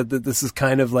Favreau said that this is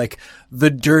kind of like the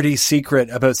dirty secret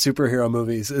about superhero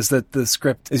movies, is that the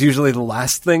script is usually the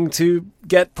last thing to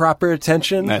get proper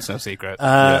attention. That's no secret.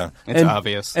 It's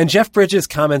obvious. And Jeff Bridges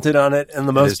commented on it in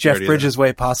the most Jeff Bridges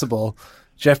way possible.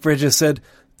 Jeff Bridges said,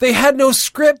 "They had no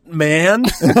script, man.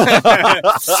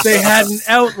 They had an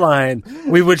outline.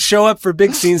 We would show up for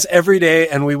big scenes every day,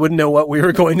 and we wouldn't know what we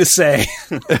were going to say."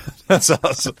 That's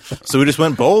awesome. So we just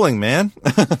went bowling, man.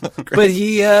 But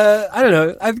he, I don't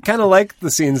know, I kind of like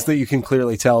the scenes that you can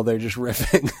clearly tell they're just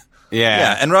riffing.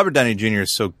 Yeah, and Robert Downey Jr.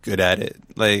 is so good at it.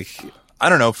 Like, I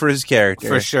don't know, for his character.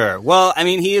 For sure. Well, I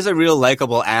mean, he is a real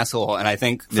likable asshole, and I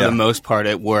think for the most part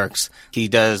it works. He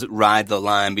does ride the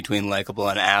line between likable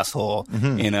and asshole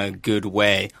in a good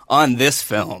way. On this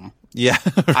film, right.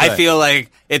 I feel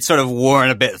like it's sort of worn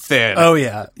a bit thin. Oh,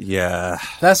 yeah. Yeah.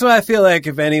 That's why I feel like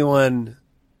if anyone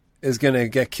is going to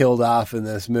get killed off in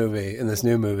this movie, in this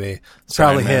new movie, it's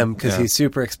probably him, because he's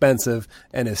super expensive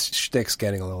and his shtick's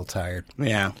getting a little tired.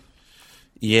 Yeah.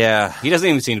 Yeah. He doesn't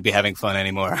even seem to be having fun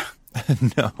anymore.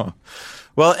 No.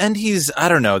 Well, and he's, I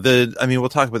don't know, we'll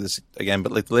talk about this again,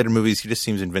 but like the later movies, he just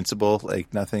seems invincible.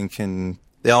 Like nothing can,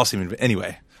 they all seem,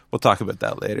 anyway, we'll talk about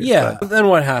that later. Yeah. But then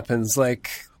what happens? Like,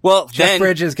 Jeff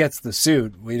Bridges gets the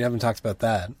suit. We haven't talked about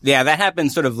that. Yeah, that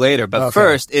happens sort of later. But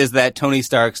first is that Tony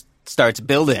Stark starts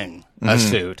building a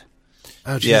suit.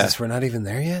 Oh, Jesus, we're not even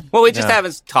there yet? Well, we just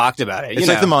haven't talked about it. It's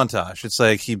like the montage. It's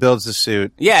like he builds the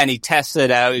suit. Yeah, and he tests it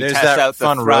out. There's tests that out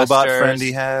fun the robot thrusters. friend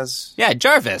he has. Yeah,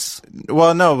 Jarvis.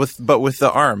 Well, no, with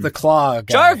the arm. The claw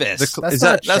guy. Jarvis. That's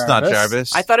not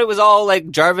Jarvis. I thought it was all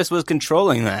like Jarvis was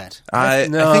controlling that. I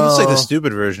think it's like the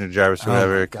stupid version of Jarvis or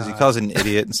whatever, because he calls it an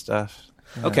idiot and stuff.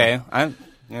 Yeah. Okay, I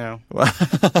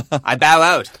bow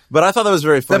out. But I thought that was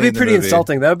very funny. That'd be pretty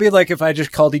insulting. That would be like if I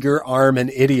just called your arm an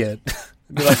idiot.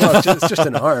 Be like, oh, it's just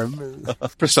an arm.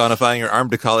 Personifying your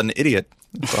arm to call it an idiot.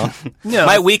 Well, no.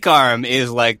 My weak arm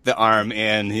is like the arm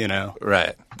in,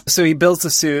 Right. So he builds the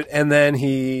suit, and then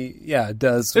he,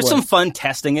 does There's some fun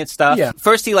testing it stuff. Yeah.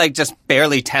 First, he just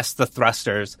barely tests the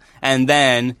thrusters, and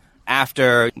then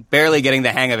after barely getting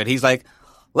the hang of it, he's like,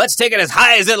 let's take it as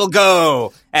high as it'll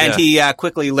go. And he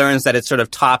quickly learns that it sort of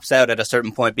tops out at a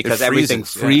certain point because everything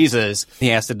freezes. He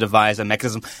has to devise a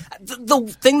mechanism.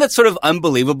 The thing that's sort of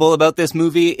unbelievable about this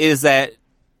movie is that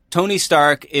Tony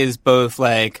Stark is both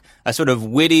like a sort of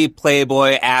witty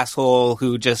playboy asshole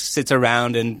who just sits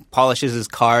around and polishes his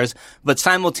cars, but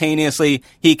simultaneously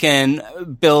he can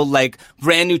build like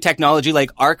brand new technology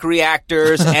like arc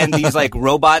reactors and these like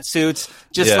robot suits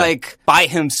just like by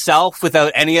himself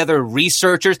without any other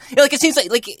researchers. Like it seems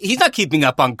like he's not keeping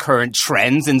up on current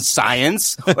trends in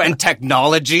science and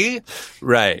technology.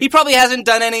 Right. He probably hasn't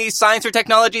done any science or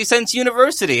technology since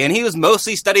university, and he was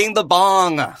mostly studying the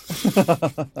bong.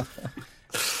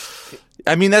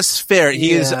 I mean, that's fair.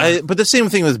 He is, but the same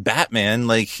thing with Batman.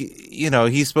 Like,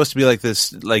 he's supposed to be like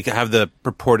this, like have the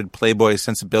purported playboy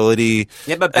sensibility.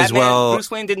 Yeah, but Batman,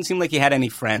 Bruce Wayne didn't seem like he had any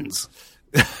friends.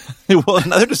 Well,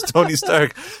 neither does Tony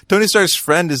Stark. Tony Stark's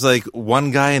friend is like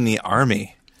one guy in the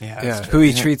army. Yeah, who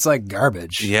he treats like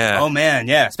garbage. Yeah. Oh man,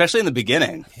 yeah, especially in the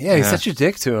beginning. Yeah, he's such a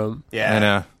dick to him. Yeah, I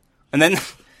know. And then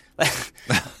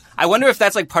I wonder if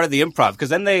that's like part of the improv, because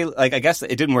then they I guess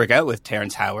it didn't work out with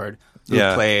Terrence Howard, who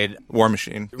played War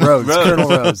Machine. Rhodes. Colonel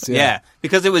Rhodes. Yeah,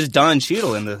 because it was Don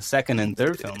Cheadle in the second and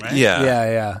third film, right?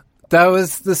 Yeah. That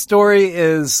was the story.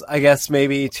 Is I guess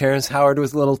maybe Terrence Howard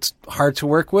was a little hard to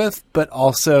work with, but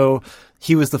also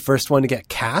he was the first one to get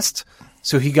cast.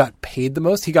 So he got paid the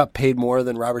most. He got paid more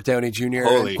than Robert Downey Jr.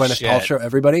 Holy and Gwyneth shit. Paltrow,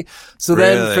 everybody. So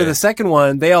then for the second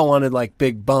one, they all wanted like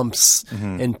big bumps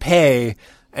in pay,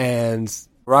 and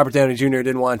Robert Downey Jr.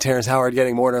 didn't want Terrence Howard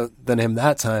getting more than him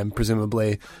that time,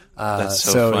 presumably. That's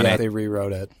so funny. Yeah, they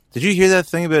rewrote it. Did you hear that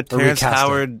thing about Terrence recast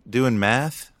Howard doing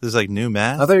math? There's like new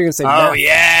math. I thought you were going to say Oh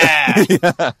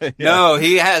math. yeah. No,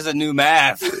 he has a new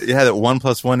math. Yeah, that 1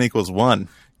 + 1 = 1.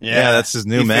 Yeah, that's his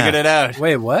new he math. Figured it out.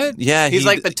 Wait, what? Yeah, He's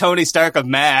like the Tony Stark of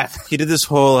math. He did this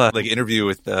whole interview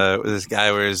with this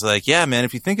guy where he's like, "Yeah, man,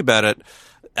 if you think about it,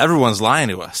 everyone's lying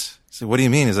to us." So what do you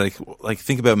mean? He's like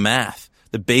think about math.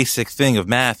 The basic thing of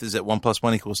math is that 1 +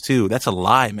 1 = 2. That's a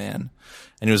lie, man.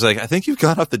 And he was like, I think you've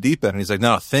gone off the deep end. And he's like,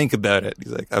 no, think about it.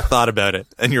 He's like, I've thought about it,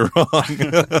 and you're wrong.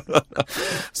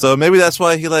 So maybe that's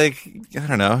why he I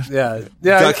don't know. Yeah.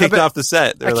 Got kicked off the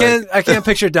set. I can't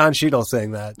picture Don Cheadle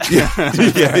saying that.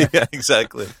 yeah,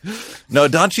 exactly. No,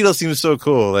 Don Cheadle seems so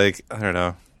cool. I don't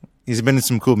know. He's been in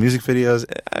some cool music videos.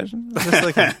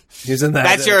 He's in that.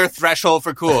 That's your threshold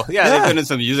for cool. Yeah, they've been in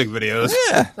some music videos.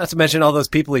 Yeah. Not to mention all those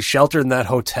people he sheltered in that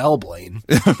hotel, Blaine.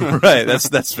 Right.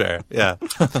 That's fair. Yeah.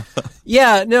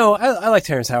 Yeah. No, I like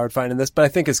Terrence Howard fine in this, but I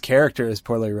think his character is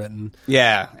poorly written.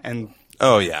 Yeah, and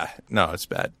oh yeah, no, it's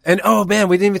bad. And oh man,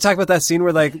 we didn't even talk about that scene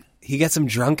where he gets him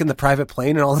drunk in the private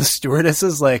plane, and all the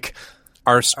stewardesses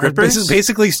are strippers,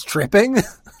 basically stripping.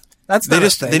 That's they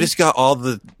just got all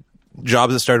the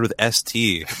jobs that started with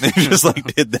ST. They just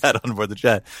did that on board the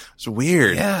jet. It's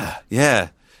weird. Yeah.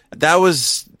 That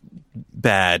was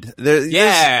bad.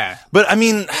 But I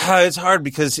mean, it's hard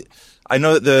because I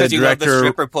know that the director, you love the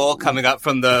stripper pole coming up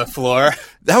from the floor.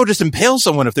 That would just impale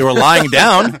someone if they were lying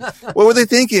down. What were they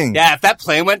thinking? Yeah, if that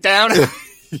plane went down,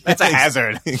 that's a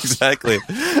hazard. Exactly.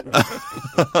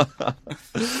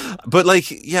 But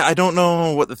I don't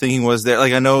know what the thinking was there.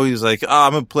 I know he was like, oh,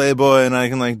 I'm a playboy and I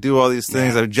can do all these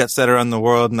things. I'm a jet setter around the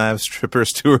world and I have stripper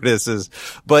stewardesses.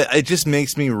 But it just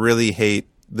makes me really hate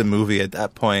the movie at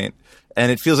that point.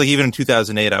 And it feels like even in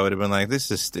 2008, I would have been like,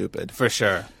 this is stupid. For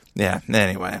sure. Yeah.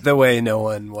 Anyway. The way no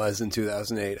one was in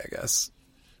 2008, I guess.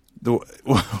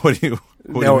 What do you...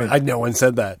 No one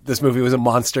said that. This movie was a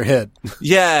monster hit.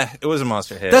 Yeah, it was a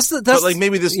monster hit. But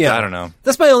maybe this, I don't know.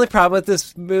 That's my only problem with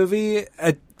this movie.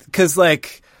 Because,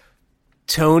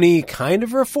 Tony kind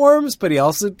of reforms, but he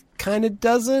also kind of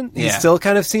doesn't. He still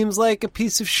kind of seems like a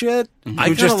piece of shit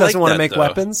who just doesn't want to make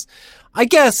weapons. I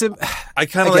guess. I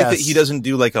kind of like that he doesn't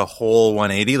do a whole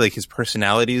 180. His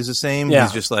personality is the same. Yeah.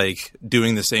 He's just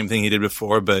doing the same thing he did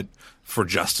before, but for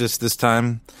justice this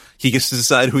time. He gets to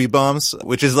decide who he bombs,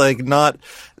 which is not.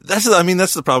 That's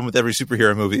the problem with every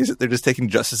superhero movie. Is that they're just taking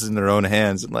justice in their own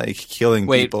hands and killing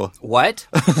people. What?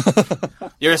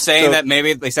 You're saying that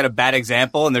maybe they set a bad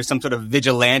example and there's some sort of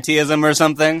vigilantism or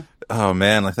something? Oh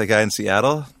man, like that guy in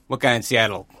Seattle. What guy in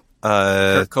Seattle?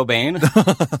 Kurt Cobain?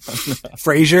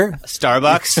 Frasier?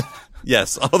 Starbucks?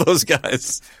 Yes, all those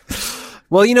guys.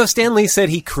 Well, Stan Lee said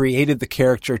he created the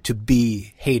character to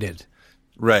be hated.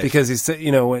 Right. Because he said,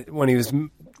 when he was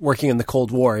working in the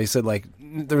Cold War, he said,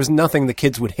 there was nothing the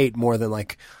kids would hate more than,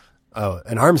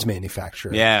 an arms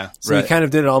manufacturer. Yeah. So he kind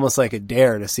of did it almost like a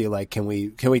dare to see, can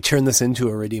we turn this into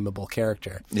a redeemable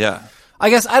character? Yeah. I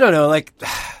guess, I don't know,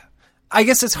 I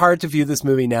guess it's hard to view this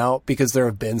movie now because there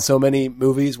have been so many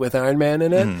movies with Iron Man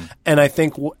in it. Mm. And I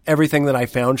think everything that I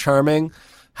found charming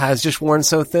has just worn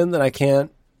so thin that I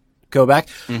can't go back.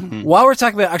 Mm-hmm. While we're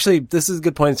talking about, actually, this is a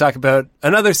good point to talk about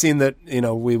another scene that,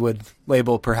 we would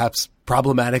label perhaps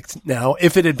problematic now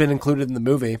if it had been included in the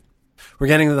movie. We're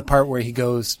getting to the part where he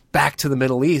goes back to the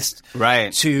Middle East.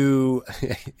 Right. To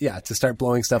start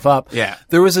blowing stuff up. Yeah.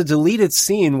 There was a deleted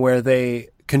scene where they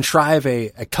contrive a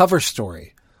cover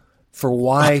story for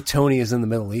why Tony is in the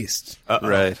Middle East. Uh-oh.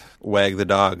 Right. Wag the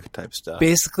dog type stuff.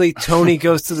 Basically, Tony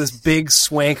goes to this big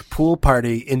swank pool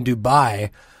party in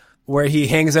Dubai where he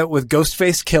hangs out with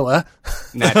Ghostface Killah.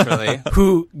 Naturally.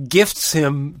 Who gifts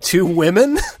him 2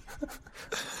 women.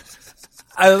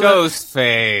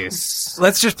 Ghostface.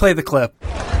 Let's just play the clip.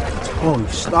 Oh,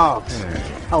 stop.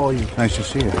 How are you? Nice to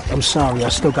see you. I'm sorry, I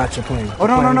still got your plane. Oh,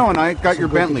 no, and I got your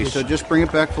Bentley, so just bring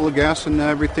it back full of gas and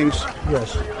everything's...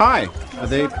 Yes. Hi. Are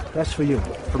they... That's for you.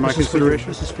 For my consideration?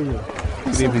 This is for you.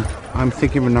 Good evening. I'm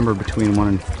thinking of a number between 1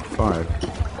 and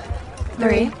 5.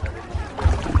 3.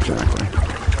 Exactly.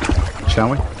 Shall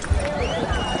we? Boy,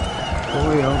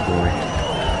 oh boy.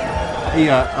 Hey,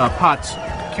 Potts,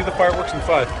 cue the fireworks in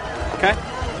 5. Okay?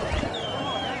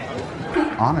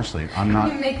 Honestly, I'm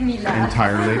not You make me laugh.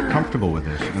 entirely comfortable with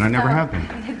this, and I never have been.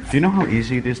 Do you know how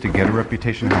easy it is to get a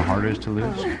reputation, how hard it is to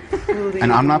lose?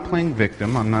 And I'm not playing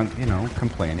victim. I'm not,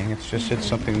 complaining. It's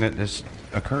something that has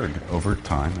occurred over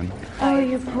time. And Oh,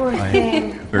 you poor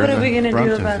thing. What are we going to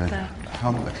do about that?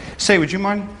 Say, would you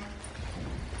mind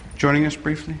joining us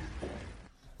briefly?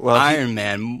 Well, Iron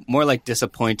Man, more like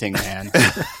disappointing man.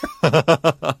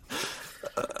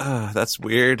 That's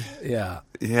weird. Yeah.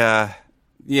 Yeah.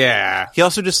 Yeah. He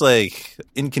also just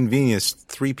inconvenienced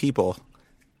 3 people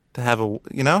to have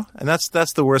and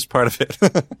that's the worst part of it.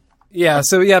 Yeah.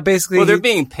 So basically, well, they're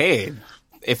being paid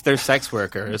if they're sex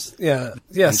workers. Yeah.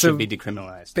 And So should be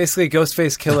decriminalized. basically,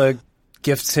 Ghostface Killah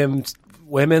gifts him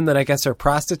women that I guess are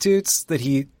prostitutes.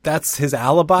 That's his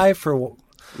alibi for.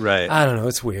 Right. I don't know.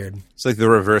 It's weird. It's like the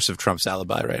reverse of Trump's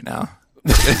alibi right now.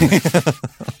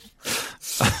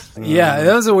 Yeah,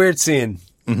 that was a weird scene.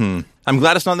 Mm-hmm. I'm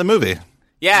glad it's not in the movie.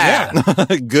 Yeah.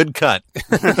 Good cut.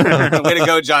 Way to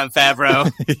go, Jon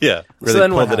Favreau. Yeah. Really So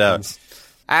then what pulled it out. happens?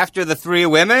 After the 3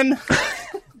 women?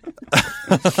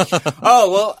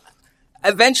 Oh, well,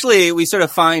 eventually we sort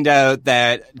of find out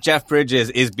that Jeff Bridges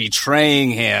is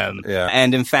betraying him. Yeah.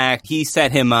 And in fact, he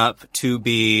set him up to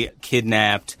be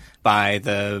kidnapped by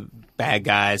the bad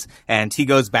guys. And he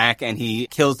goes back and he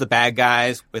kills the bad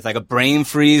guys with like a brain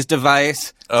freeze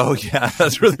device. Oh, yeah.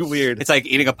 That's really weird. It's like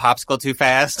eating a popsicle too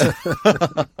fast.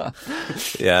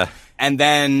 Yeah. And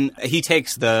then he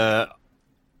takes the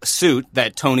suit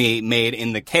that Tony made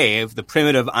in the cave, the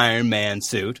primitive Iron Man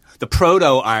suit, the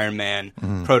proto-Iron Man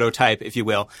prototype, if you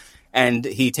will, and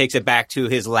he takes it back to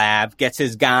his lab, gets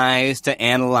his guys to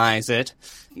analyze it.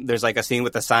 There's like a scene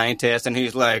with the scientist, and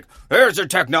he's like, "Here's the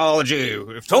technology.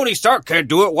 If Tony Stark can't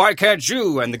do it, why can't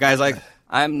you?" And the guy's like,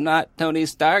 "I'm not Tony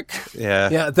Stark." Yeah.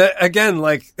 Yeah, again,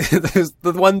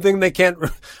 the one thing they can't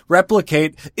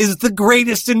replicate is the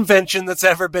greatest invention that's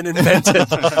ever been invented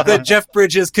that Jeff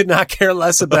Bridges could not care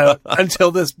less about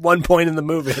until this one point in the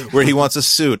movie. Where he wants a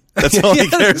suit. That's all he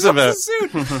cares about.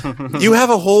 You have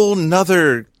a whole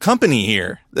nother company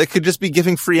here that could just be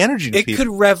giving free energy to It people.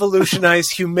 could revolutionize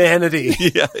humanity.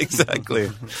 Yeah,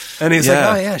 exactly. And he's like,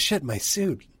 oh yeah, shit, my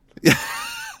suit.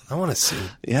 I want a suit.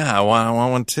 Yeah, I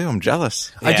want one too. I'm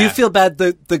jealous. I do feel bad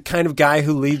the kind of guy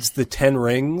who leads the 10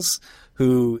 rings,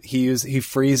 who he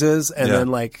freezes and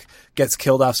then gets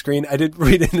killed off screen. I did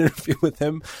read an interview with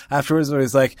him afterwards where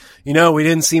he's like, we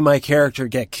didn't see my character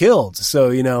get killed.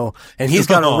 So, and he's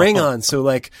got a ring on.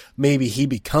 So maybe he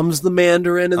becomes the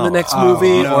Mandarin in the next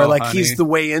movie or honey. he's the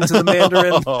way into the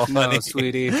Mandarin. No,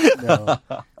 sweetie. No.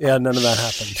 Yeah, none of that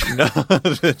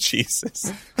happened. No,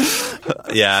 Jesus.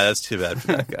 Yeah, that's too bad for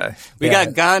that guy. We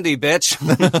got Gandhi, bitch.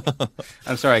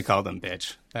 I'm sorry I called him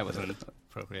bitch. That wasn't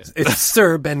appropriate. It's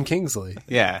Sir Ben Kingsley.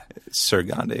 Yeah. Sir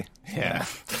Gandhi. Yeah.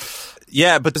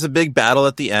 Yeah, but there's a big battle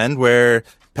at the end where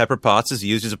Pepper Potts is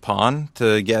used as a pawn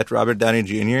to get Robert Downey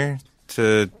Jr.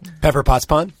 to... Pepper Potts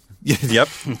pawn? Yep.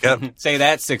 Say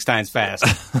that 6 times fast.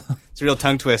 It's a real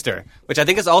tongue twister, which I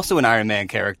think is also an Iron Man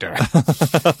character.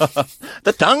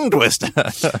 The tongue twister.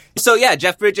 So yeah,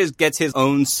 Jeff Bridges gets his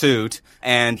own suit,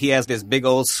 and he has this big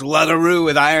old sluggaroo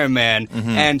with Iron Man.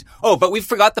 And, but we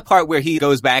forgot the part where he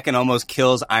goes back and almost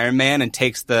kills Iron Man and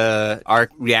takes the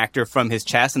arc reactor from his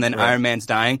chest, and then Iron Man's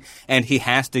dying, and he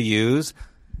has to use...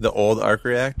 The old arc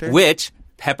reactor? Which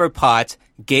Pepper Potts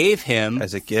gave him...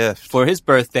 as a gift. For his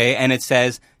birthday, and it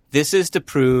says... This is to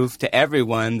prove to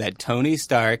everyone that Tony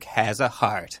Stark has a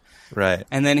heart. Right.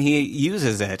 And then he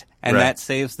uses it, and that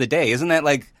saves the day. Isn't that,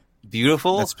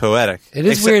 beautiful? That's poetic. It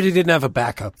is weird he didn't have a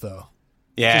backup, though.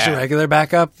 Yeah. Just a regular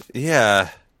backup? Yeah.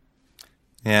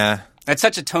 Yeah. That's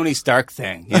such a Tony Stark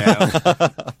thing,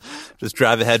 Just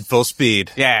drive ahead full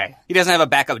speed. Yeah. He doesn't have a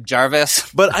backup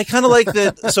Jarvis. But I kind of like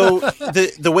that. So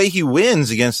the way he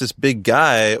wins against this big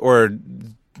guy, or...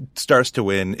 starts to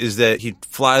win, is that he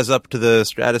flies up to the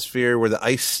stratosphere where the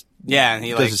ice and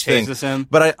he chases him.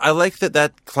 But I like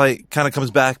that kind of comes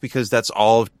back because that's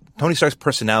all of Tony Stark's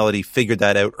personality figured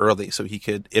that out early so he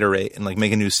could iterate and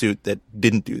make a new suit that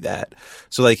didn't do that.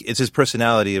 So it's his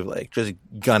personality of just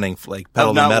gunning pedal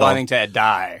to metal. Not wanting to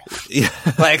die. Yeah.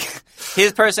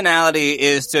 His personality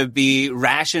is to be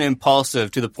rash and impulsive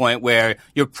to the point where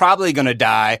you're probably going to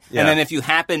die. Yeah. And then if you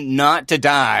happen not to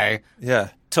die,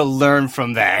 to learn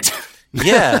from that.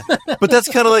 Yeah, but that's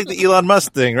kind of like the Elon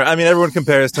Musk thing, right? I mean, everyone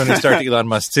compares Tony Stark to Elon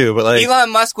Musk too, but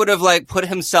Elon Musk would have put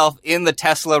himself in the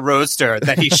Tesla Roadster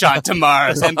that he shot to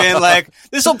Mars and been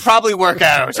this will probably work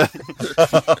out.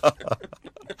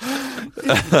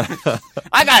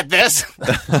 I got this.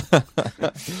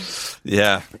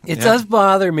 Yeah. It does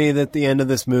bother me that the end of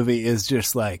this movie is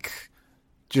just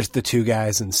the two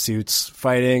guys in suits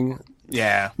fighting.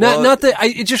 Yeah.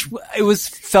 It was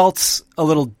felt a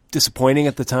little disappointing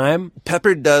at the time.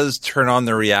 Pepper does turn on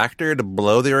the reactor to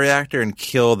blow the reactor and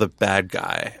kill the bad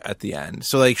guy at the end.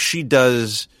 So, like, she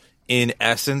does, in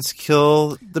essence,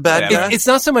 kill the bad guy. It's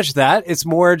not so much that. It's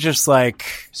more just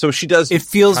like... So she does it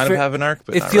feels kind of have an arc,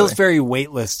 but it not feels really. very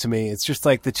weightless to me. It's just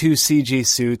like the two CG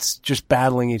suits just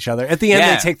battling each other. At the end,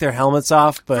 they take their helmets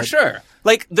off, but... For sure.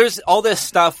 Like, there's all this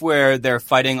stuff where they're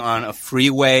fighting on a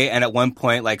freeway, and at one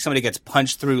point, like, somebody gets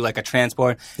punched through, like, a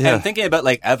transport. Yeah. And I'm thinking about,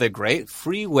 like, other great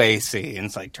freeway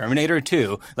scenes, like Terminator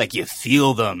 2. Like, you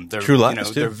feel them. They're, True Lies,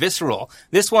 too. They're visceral.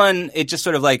 This one, it just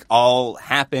sort of, like, all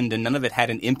happened, and none of it had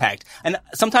an impact. And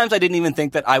sometimes I didn't even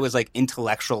think that I was, like,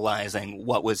 intellectualizing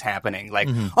what was happening. Like,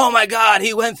 oh, my God,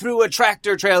 he went through a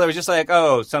tractor trailer. It was just like,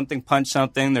 oh, something punched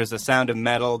something. There's the sound of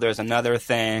metal. There's another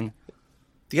thing.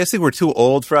 Do you guys think we're too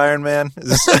old for Iron Man?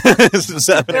 Is this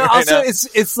happening right also, now?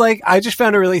 it's like, I just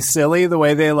found it really silly the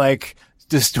way they, like,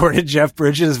 distorted Jeff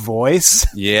Bridges' voice.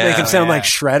 Yeah. Make him sound like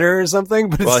Shredder or something,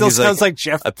 but it still sounds like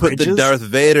Jeff Bridges. I put the Darth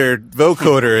Vader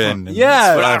vocoder in.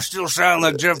 Yeah. But I still sound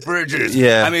like Jeff Bridges.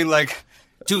 Yeah. I mean, like,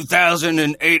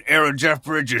 2008 era Jeff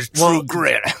Bridges, true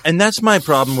grit. And that's my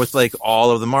problem with, like,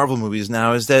 all of the Marvel movies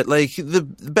now is that, like, the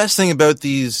best thing about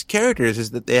these characters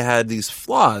is that they had these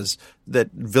flaws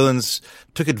that villains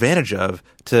took advantage of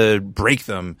to break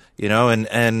them, you know,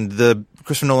 and the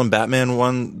Christopher Nolan Batman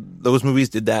one, those movies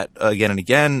did that again and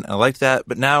again. I liked that.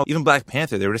 But now, even Black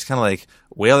Panther, they were just kind of like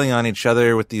wailing on each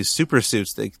other with these super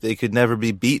suits. They could never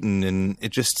be beaten. And it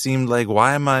just seemed like,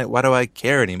 why do I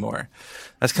care anymore?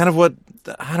 That's kind of what,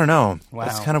 I don't know. Wow.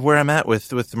 That's kind of where I'm at with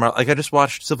the Marvel. Like, I just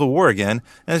watched Civil War again,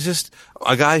 and it's just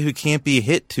a guy who can't be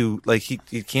hit to, like, he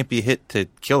can't be hit to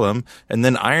kill him, and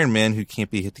then Iron Man who can't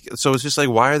be hit to kill. So it's just like,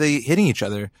 why are they hitting each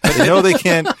other? They know they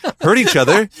can't hurt each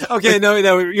other. Okay, no,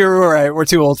 you're right. We're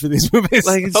too old for these movies.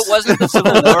 But wasn't the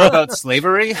Civil War about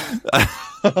slavery?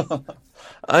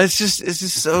 It's just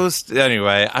so.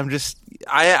 Anyway, I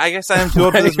guess I am too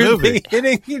old for this movie.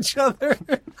 Hitting each other.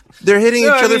 They're hitting each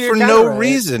other for no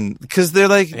reason because they're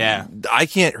like, yeah. I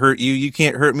can't hurt you, you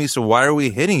can't hurt me, so why are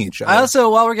we hitting each other? I also,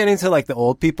 while we're getting to like the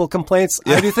old people complaints,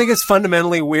 I do think it's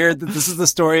fundamentally weird that this is the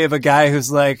story of a guy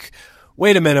who's like,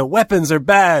 wait a minute, weapons are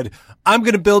bad. I'm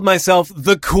going to build myself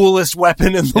the coolest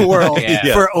weapon in the world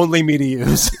for only me to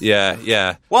use.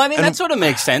 Yeah. Well, I mean, that sort of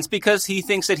makes sense because he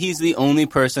thinks that he's the only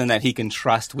person that he can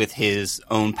trust with his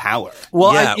own power.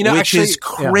 Well, which is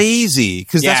crazy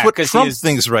because that's what Trump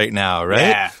thinks right now, right?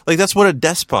 Yeah. Like that's what a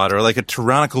despot or like a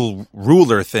tyrannical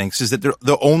ruler thinks is that they're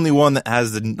the only one that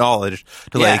has the knowledge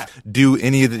to like do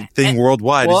anything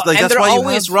worldwide. Well, it's like, and that's they're why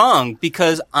always wrong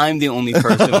because I'm the only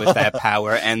person with that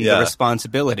power and the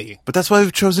responsibility. But that's why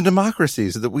we've chosen democracy.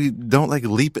 So that we don't like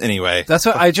leap anyway. That's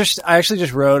what I actually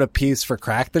just wrote a piece for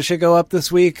Crack that should go up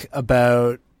this week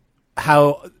about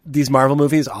how these Marvel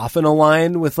movies often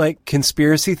align with like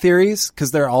conspiracy theories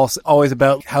because they're always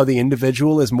about how the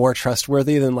individual is more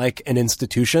trustworthy than like an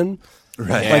institution.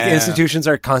 Right. Like institutions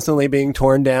are constantly being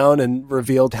torn down and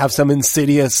revealed to have some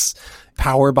insidious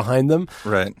power behind them.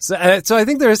 Right. So I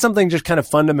think there is something just kind of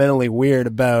fundamentally weird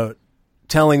about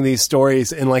telling these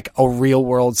stories in like a real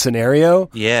world scenario.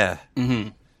 Yeah. Mm-hmm.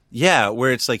 Yeah,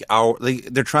 where it's like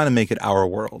they're trying to make it our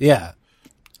world. Yeah.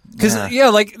 Cause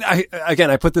like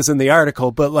I put this in the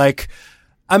article, but like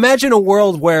imagine a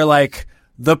world where like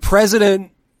the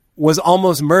president was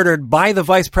almost murdered by the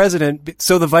vice president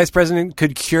so the vice president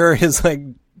could cure his like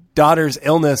daughter's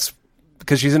illness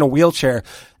because she's in a wheelchair.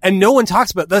 And no one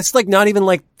talks about that's like not even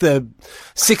like the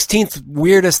 16th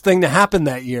weirdest thing to happen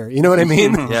that year. You know what I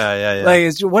mean? Yeah.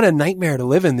 Like what a nightmare to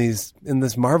live in this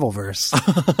Marvel verse.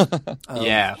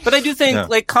 Yeah. But I do think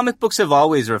like comic books have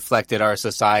always reflected our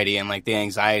society and like the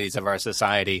anxieties of our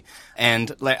society.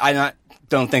 And like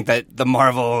don't think that the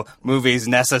Marvel movies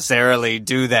necessarily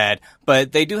do that,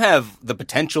 but they do have the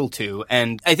potential to.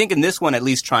 And I think in this one, at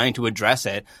least trying to address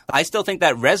it, I still think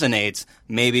that resonates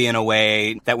maybe in a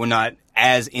way that we're not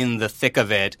as in the thick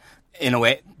of it in a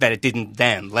way that it didn't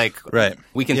then. Like,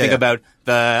 we can think about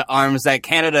the arms that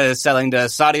Canada is selling to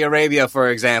Saudi Arabia, for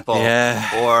example.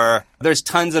 Yeah. Or there's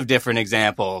tons of different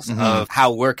examples of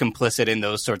how we're complicit in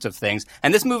those sorts of things.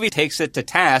 And this movie takes it to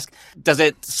task. Does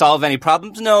it solve any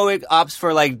problems? No, it opts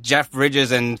for like Jeff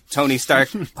Bridges and Tony Stark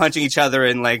punching each other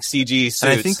in like CG suits.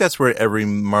 And I think that's where every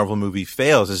Marvel movie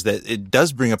fails is that it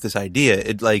does bring up this idea.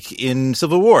 It like in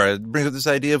Civil War, it brings up this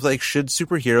idea of like, should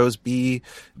superheroes be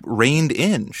reined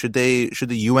in? Should the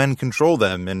UN control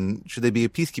them? And should they be a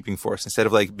peacekeeping force instead instead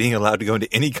of like being allowed to go into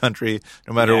any country,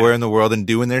 no matter where in the world, and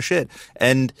doing their shit.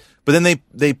 But then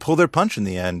they pull their punch in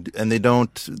the end, and they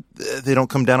don't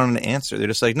come down on an answer. They're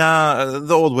just like, nah,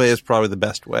 the old way is probably the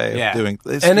best way of doing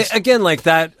this. And again, like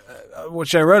that,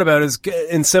 which I wrote about is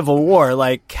in Civil War,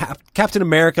 like Captain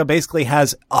America basically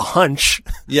has a hunch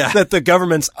that the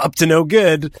government's up to no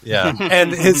good. Yeah.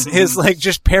 And his like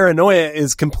just paranoia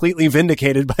is completely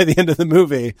vindicated by the end of the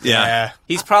movie. Yeah.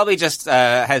 He's probably just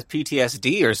has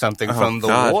PTSD or something from the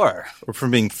war. Or from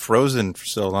being frozen for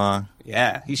so long.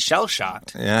 Yeah, he's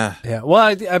shell-shocked. Yeah. Yeah.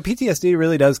 Well, PTSD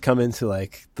really does come into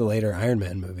like the later Iron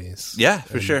Man movies. Yeah,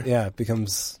 for sure. Yeah, it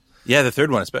becomes... Yeah, the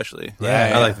third one especially.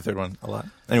 Yeah, I like the third one a lot.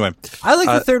 Anyway. I like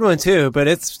the third one too, but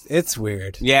it's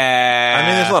weird. Yeah. I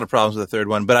mean, there's a lot of problems with the third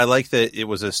one, but I like that it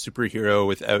was a superhero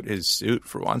without his suit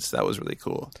for once. That was really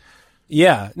cool.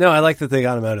 Yeah. No, I like that they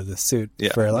got him out of the suit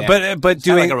for a lot. Yeah. But it's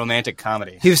doing like a romantic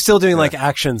comedy. He was still doing like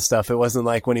action stuff. It wasn't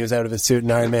like when he was out of his suit in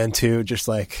Iron Man 2, just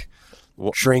like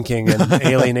drinking and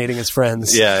alienating his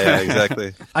friends. Yeah,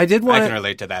 exactly. I can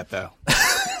relate to that though.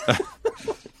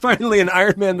 Finally, an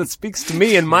Iron Man that speaks to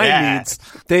me and my needs.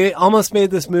 They almost made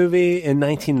this movie in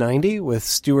 1990 with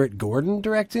Stuart Gordon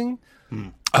directing.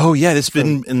 Oh, yeah. This has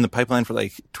been in the pipeline for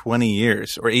like 20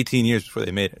 years or 18 years before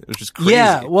they made it, which is crazy.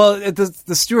 Yeah. Well,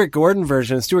 the Stuart Gordon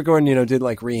version, Stuart Gordon, did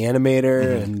like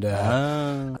Reanimator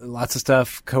and lots of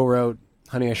stuff. Co-wrote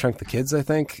Honey, I Shrunk the Kids, I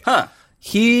think. Huh.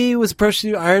 He was approached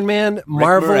to do Iron Man.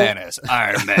 Marvel. Rick Moranis,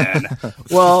 Iron Man.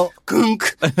 Well,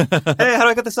 Gunk. Hey, how do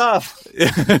I get this off?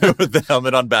 With the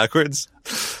helmet on backwards.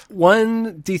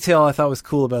 One detail I thought was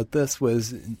cool about this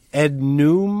was Ed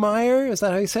Neumeyer. Is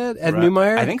that how you said it? Ed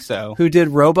Neumeyer? I think so. Who did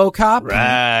RoboCop.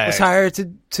 Right. Was hired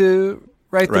to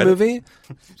write the movie.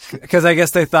 Because I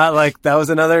guess they thought like that was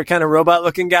another kind of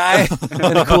robot-looking guy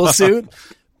in a cool suit.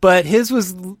 But his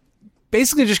was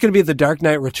basically just going to be The Dark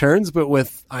Knight Returns, but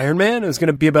with Iron Man. It was going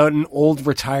to be about an old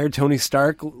retired Tony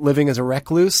Stark living as a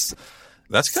recluse.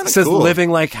 That's kind of cool. It says cool. living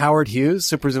like Howard Hughes,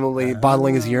 so presumably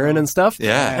bottling his urine and stuff.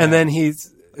 Yeah. And then it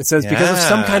says because of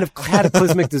some kind of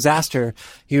cataclysmic disaster,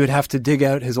 he would have to dig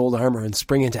out his old armor and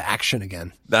spring into action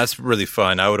again. That's really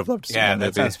fun. I would have loved to see that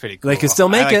movie. That sounds pretty cool. They could still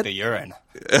make I like it. the urine.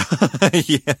 Yeah.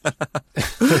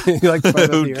 You like the part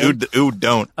about the urine? Ooh,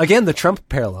 don't. Again, the Trump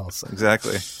parallels.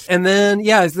 Exactly. And then,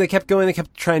 as they kept going, they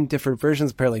kept trying different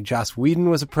versions. Apparently, Joss Whedon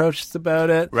was approached about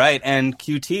it. Right, and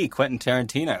QT, Quentin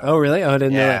Tarantino. Oh, really? Oh, I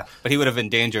didn't know that. But he would have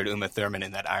endangered Uma Thurman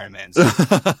in that Iron Man scene.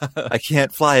 I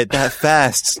can't fly it that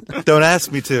fast. Don't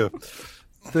ask me to.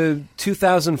 The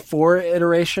 2004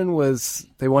 iteration was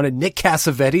they wanted Nick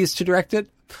Cassavetes to direct it,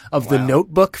 of the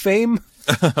Notebook fame.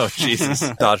 Oh, Jesus.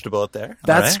 Dodged a bullet there.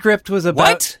 That script was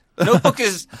about... What? Notebook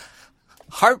is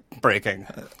heartbreaking.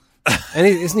 And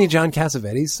isn't he John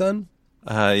Cassavetes' son?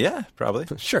 Yeah, probably.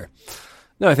 Sure.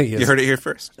 No, I think he is. You heard it here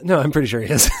first. No, I'm pretty sure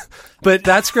he is. But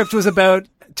that script was about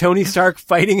Tony Stark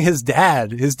fighting his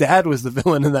dad. His dad was the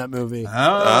villain in that movie.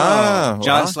 John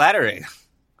Slattery.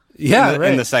 Yeah,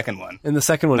 in the second one. In the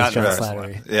second one, Not is John the first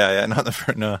Slattery. one. Yeah, not the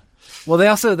first. No. Well,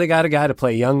 they got a guy to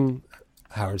play young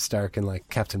Howard Stark in like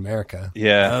Captain America.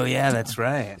 Yeah. Oh, yeah, that's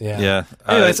right. Yeah.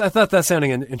 Anyways, I thought that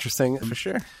sounding interesting. For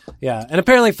sure. Yeah. And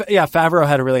apparently, Favreau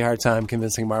had a really hard time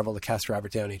convincing Marvel to cast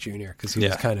Robert Downey Jr. because he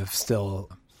was kind of still...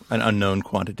 an unknown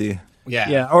quantity. Yeah.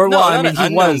 Yeah. Or, no, well, I mean, an he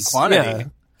unknown was... quantity.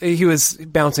 Yeah, he was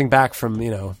bouncing back from,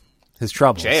 his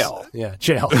troubles. Jail. Yeah,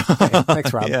 jail. Okay,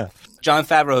 thanks, Rob. Yeah. John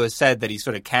Favreau has said that he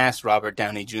sort of cast Robert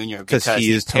Downey Jr. because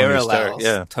he is Tony parallels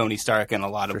Stark, Tony Stark in a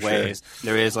lot of For ways.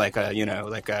 Sure. There is like and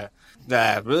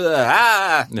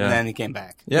then he came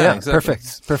back. Yeah, exactly.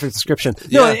 Perfect description.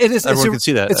 Yeah, No, it is. everyone can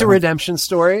see that. It's a redemption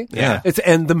story. Yeah.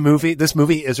 This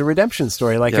movie is a redemption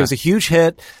story. Like, it was a huge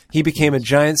hit. He became a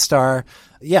giant star.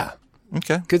 Yeah.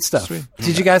 Okay. Good stuff. Sweet.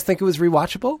 Did you guys think it was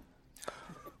rewatchable?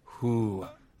 Ooh.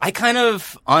 I kind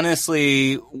of,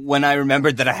 honestly, when I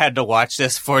remembered that I had to watch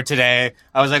this for today,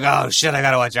 I was like, oh shit, I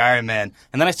gotta watch Iron Man.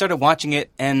 And then I started watching it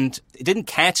and it didn't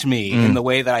catch me in the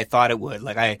way that I thought it would.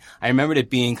 Like, I remembered it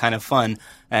being kind of fun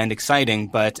and exciting,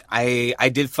 but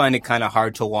I did find it kind of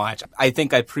hard to watch. I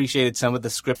think I appreciated some of the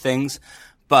script things,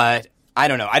 but I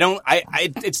don't know.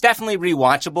 It's definitely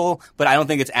rewatchable, but I don't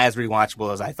think it's as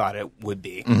rewatchable as I thought it would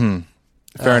be. Mm-hmm.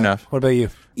 Fair enough. What about you?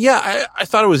 Yeah, I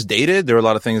thought it was dated. There were a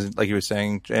lot of things, like you were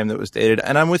saying, James, that was dated.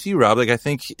 And I'm with you, Rob. Like, I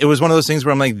think it was one of those things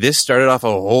where I'm like, this started off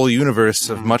a whole universe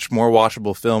of much more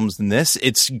watchable films than this.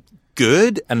 It's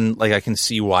good, and like I can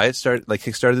see why it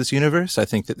kickstarted this universe. I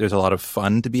think that there's a lot of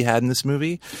fun to be had in this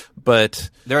movie, but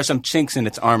there are some chinks in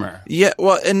its armor. Yeah,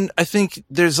 well, and I think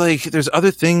there's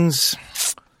other things.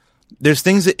 There's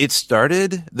things that it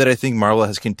started that I think Marvel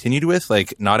has continued with,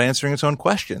 like not answering its own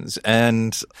questions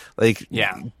and like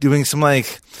doing some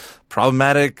like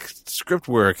problematic script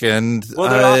work. And well,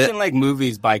 they're often like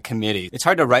movies by committee. It's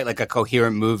hard to write like a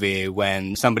coherent movie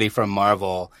when somebody from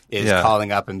Marvel is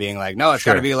calling up and being like, no, it's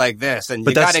got to be like this, and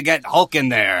you got to get Hulk in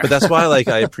there. But that's why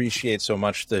I appreciate so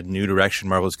much the new direction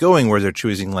Marvel's going, where they're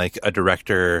choosing like a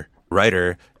director,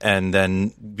 writer, and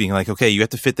then being like, okay, you have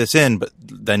to fit this in, but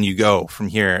then you go from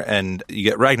here, and you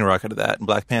get Ragnarok out of that and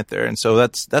Black Panther, and so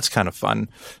that's kind of fun.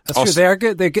 That's also, true. They are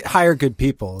good. They hire good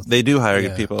people. They do hire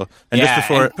good people, and just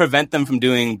before and prevent them from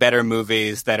doing better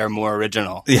movies that are more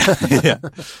original. Yeah.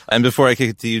 And before I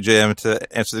kick it to you, JM,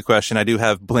 to answer the question, I do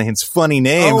have Blaine's funny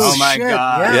names. Oh my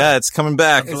God! Yeah, it's coming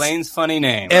back. Blaine's funny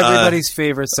name. Everybody's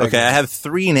favorite segment. Okay, I have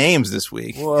 3 names this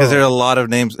week because there are a lot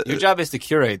of names. Your job is to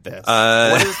curate this.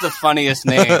 What is the funniest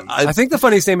name? I think the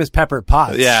funniest name is Pepper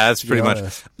Potts. Yeah, that's pretty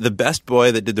much. The best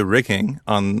boy that did the rigging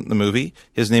on the movie,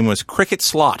 his name was Cricket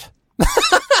Slot.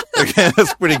 Okay,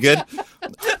 that's pretty good.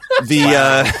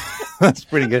 That's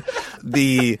pretty good.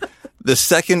 The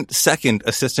second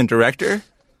assistant director,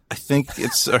 I think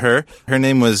it's her. Her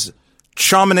name was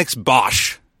Chomonix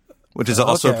Bosch, which is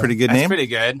also a pretty good name. That's pretty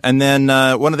good. And then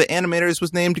one of the animators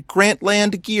was named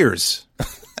Grantland Gears.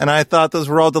 And I thought those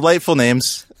were all delightful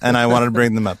names, and I wanted to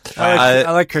bring them up. I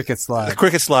like Cricket Slot.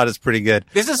 Cricket Slot is pretty good.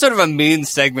 This is sort of a mean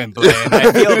segment, Blaine.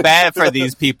 I feel bad for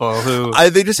these people who...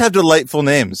 they just have delightful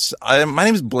names. My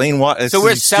name is Blaine Watt. So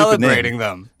we're celebrating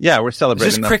them. Yeah, we're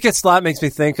celebrating them. Cricket Slot makes me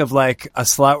think of like a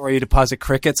slot where you deposit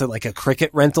crickets at like a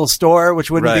cricket rental store, which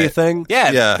wouldn't be a thing.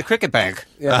 Yeah, the Cricket Bank.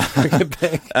 Yeah, Cricket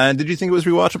Bank. And did you think it was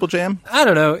rewatchable, Jam? I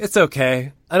don't know. It's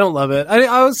okay. I don't love it. I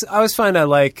always find I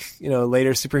like,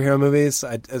 later superhero movies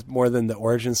more than the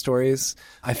origin stories.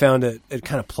 I found it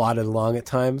kind of plodded along at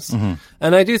times. Mm-hmm.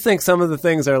 And I do think some of the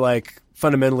things are like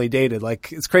fundamentally dated.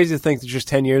 Like, it's crazy to think that just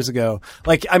 10 years ago,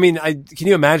 like, I mean, can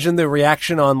you imagine the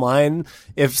reaction online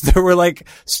if there were like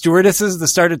stewardesses that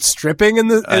started stripping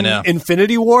in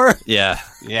Infinity War? Yeah.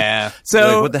 Yeah. So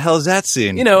like, what the hell is that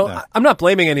scene? I'm not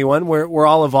blaming anyone. We're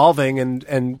all evolving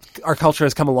and our culture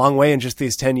has come a long way in just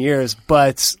these 10 years.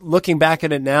 But looking back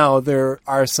at it now, there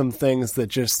are some things that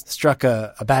just struck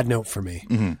a bad note for me.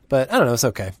 Mm-hmm. But I don't know. It's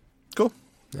okay. Cool.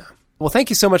 Yeah. Well,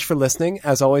 thank you so much for listening.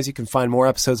 As always, you can find more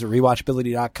episodes at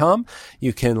rewatchability.com.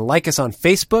 You can like us on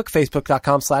Facebook,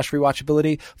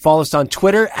 facebook.com/rewatchability. Follow us on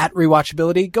Twitter at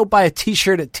rewatchability. Go buy a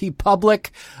t-shirt at TeePublic.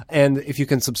 And if you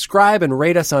can subscribe and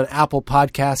rate us on Apple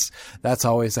Podcasts, that's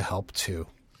always a help too.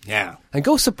 Yeah. And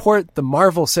go support the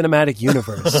Marvel Cinematic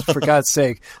Universe, for God's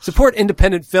sake. Support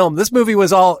independent film. This movie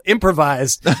was all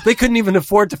improvised. They couldn't even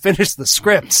afford to finish the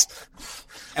scripts.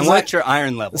 And watch your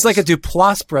iron levels. It's like a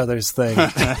Duplass Brothers thing.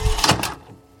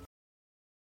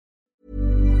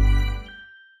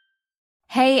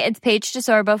 Hey, it's Paige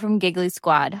DeSorbo from Giggly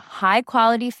Squad. High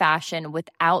quality fashion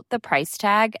without the price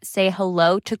tag. Say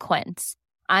hello to Quince.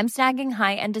 I'm snagging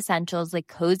high-end essentials like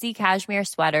cozy cashmere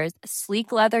sweaters,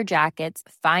 sleek leather jackets,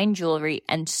 fine jewelry,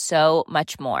 and so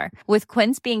much more. With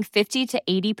Quince being 50 to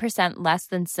 80% less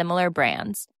than similar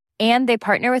brands. And they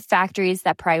partner with factories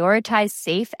that prioritize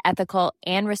safe, ethical,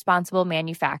 and responsible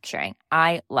manufacturing.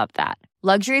 I love that.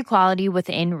 Luxury quality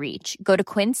within reach. Go to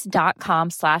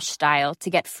quince.com/style to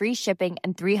get free shipping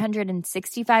and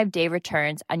 365-day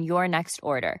returns on your next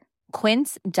order.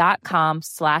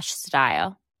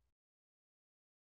 Quince.com/style.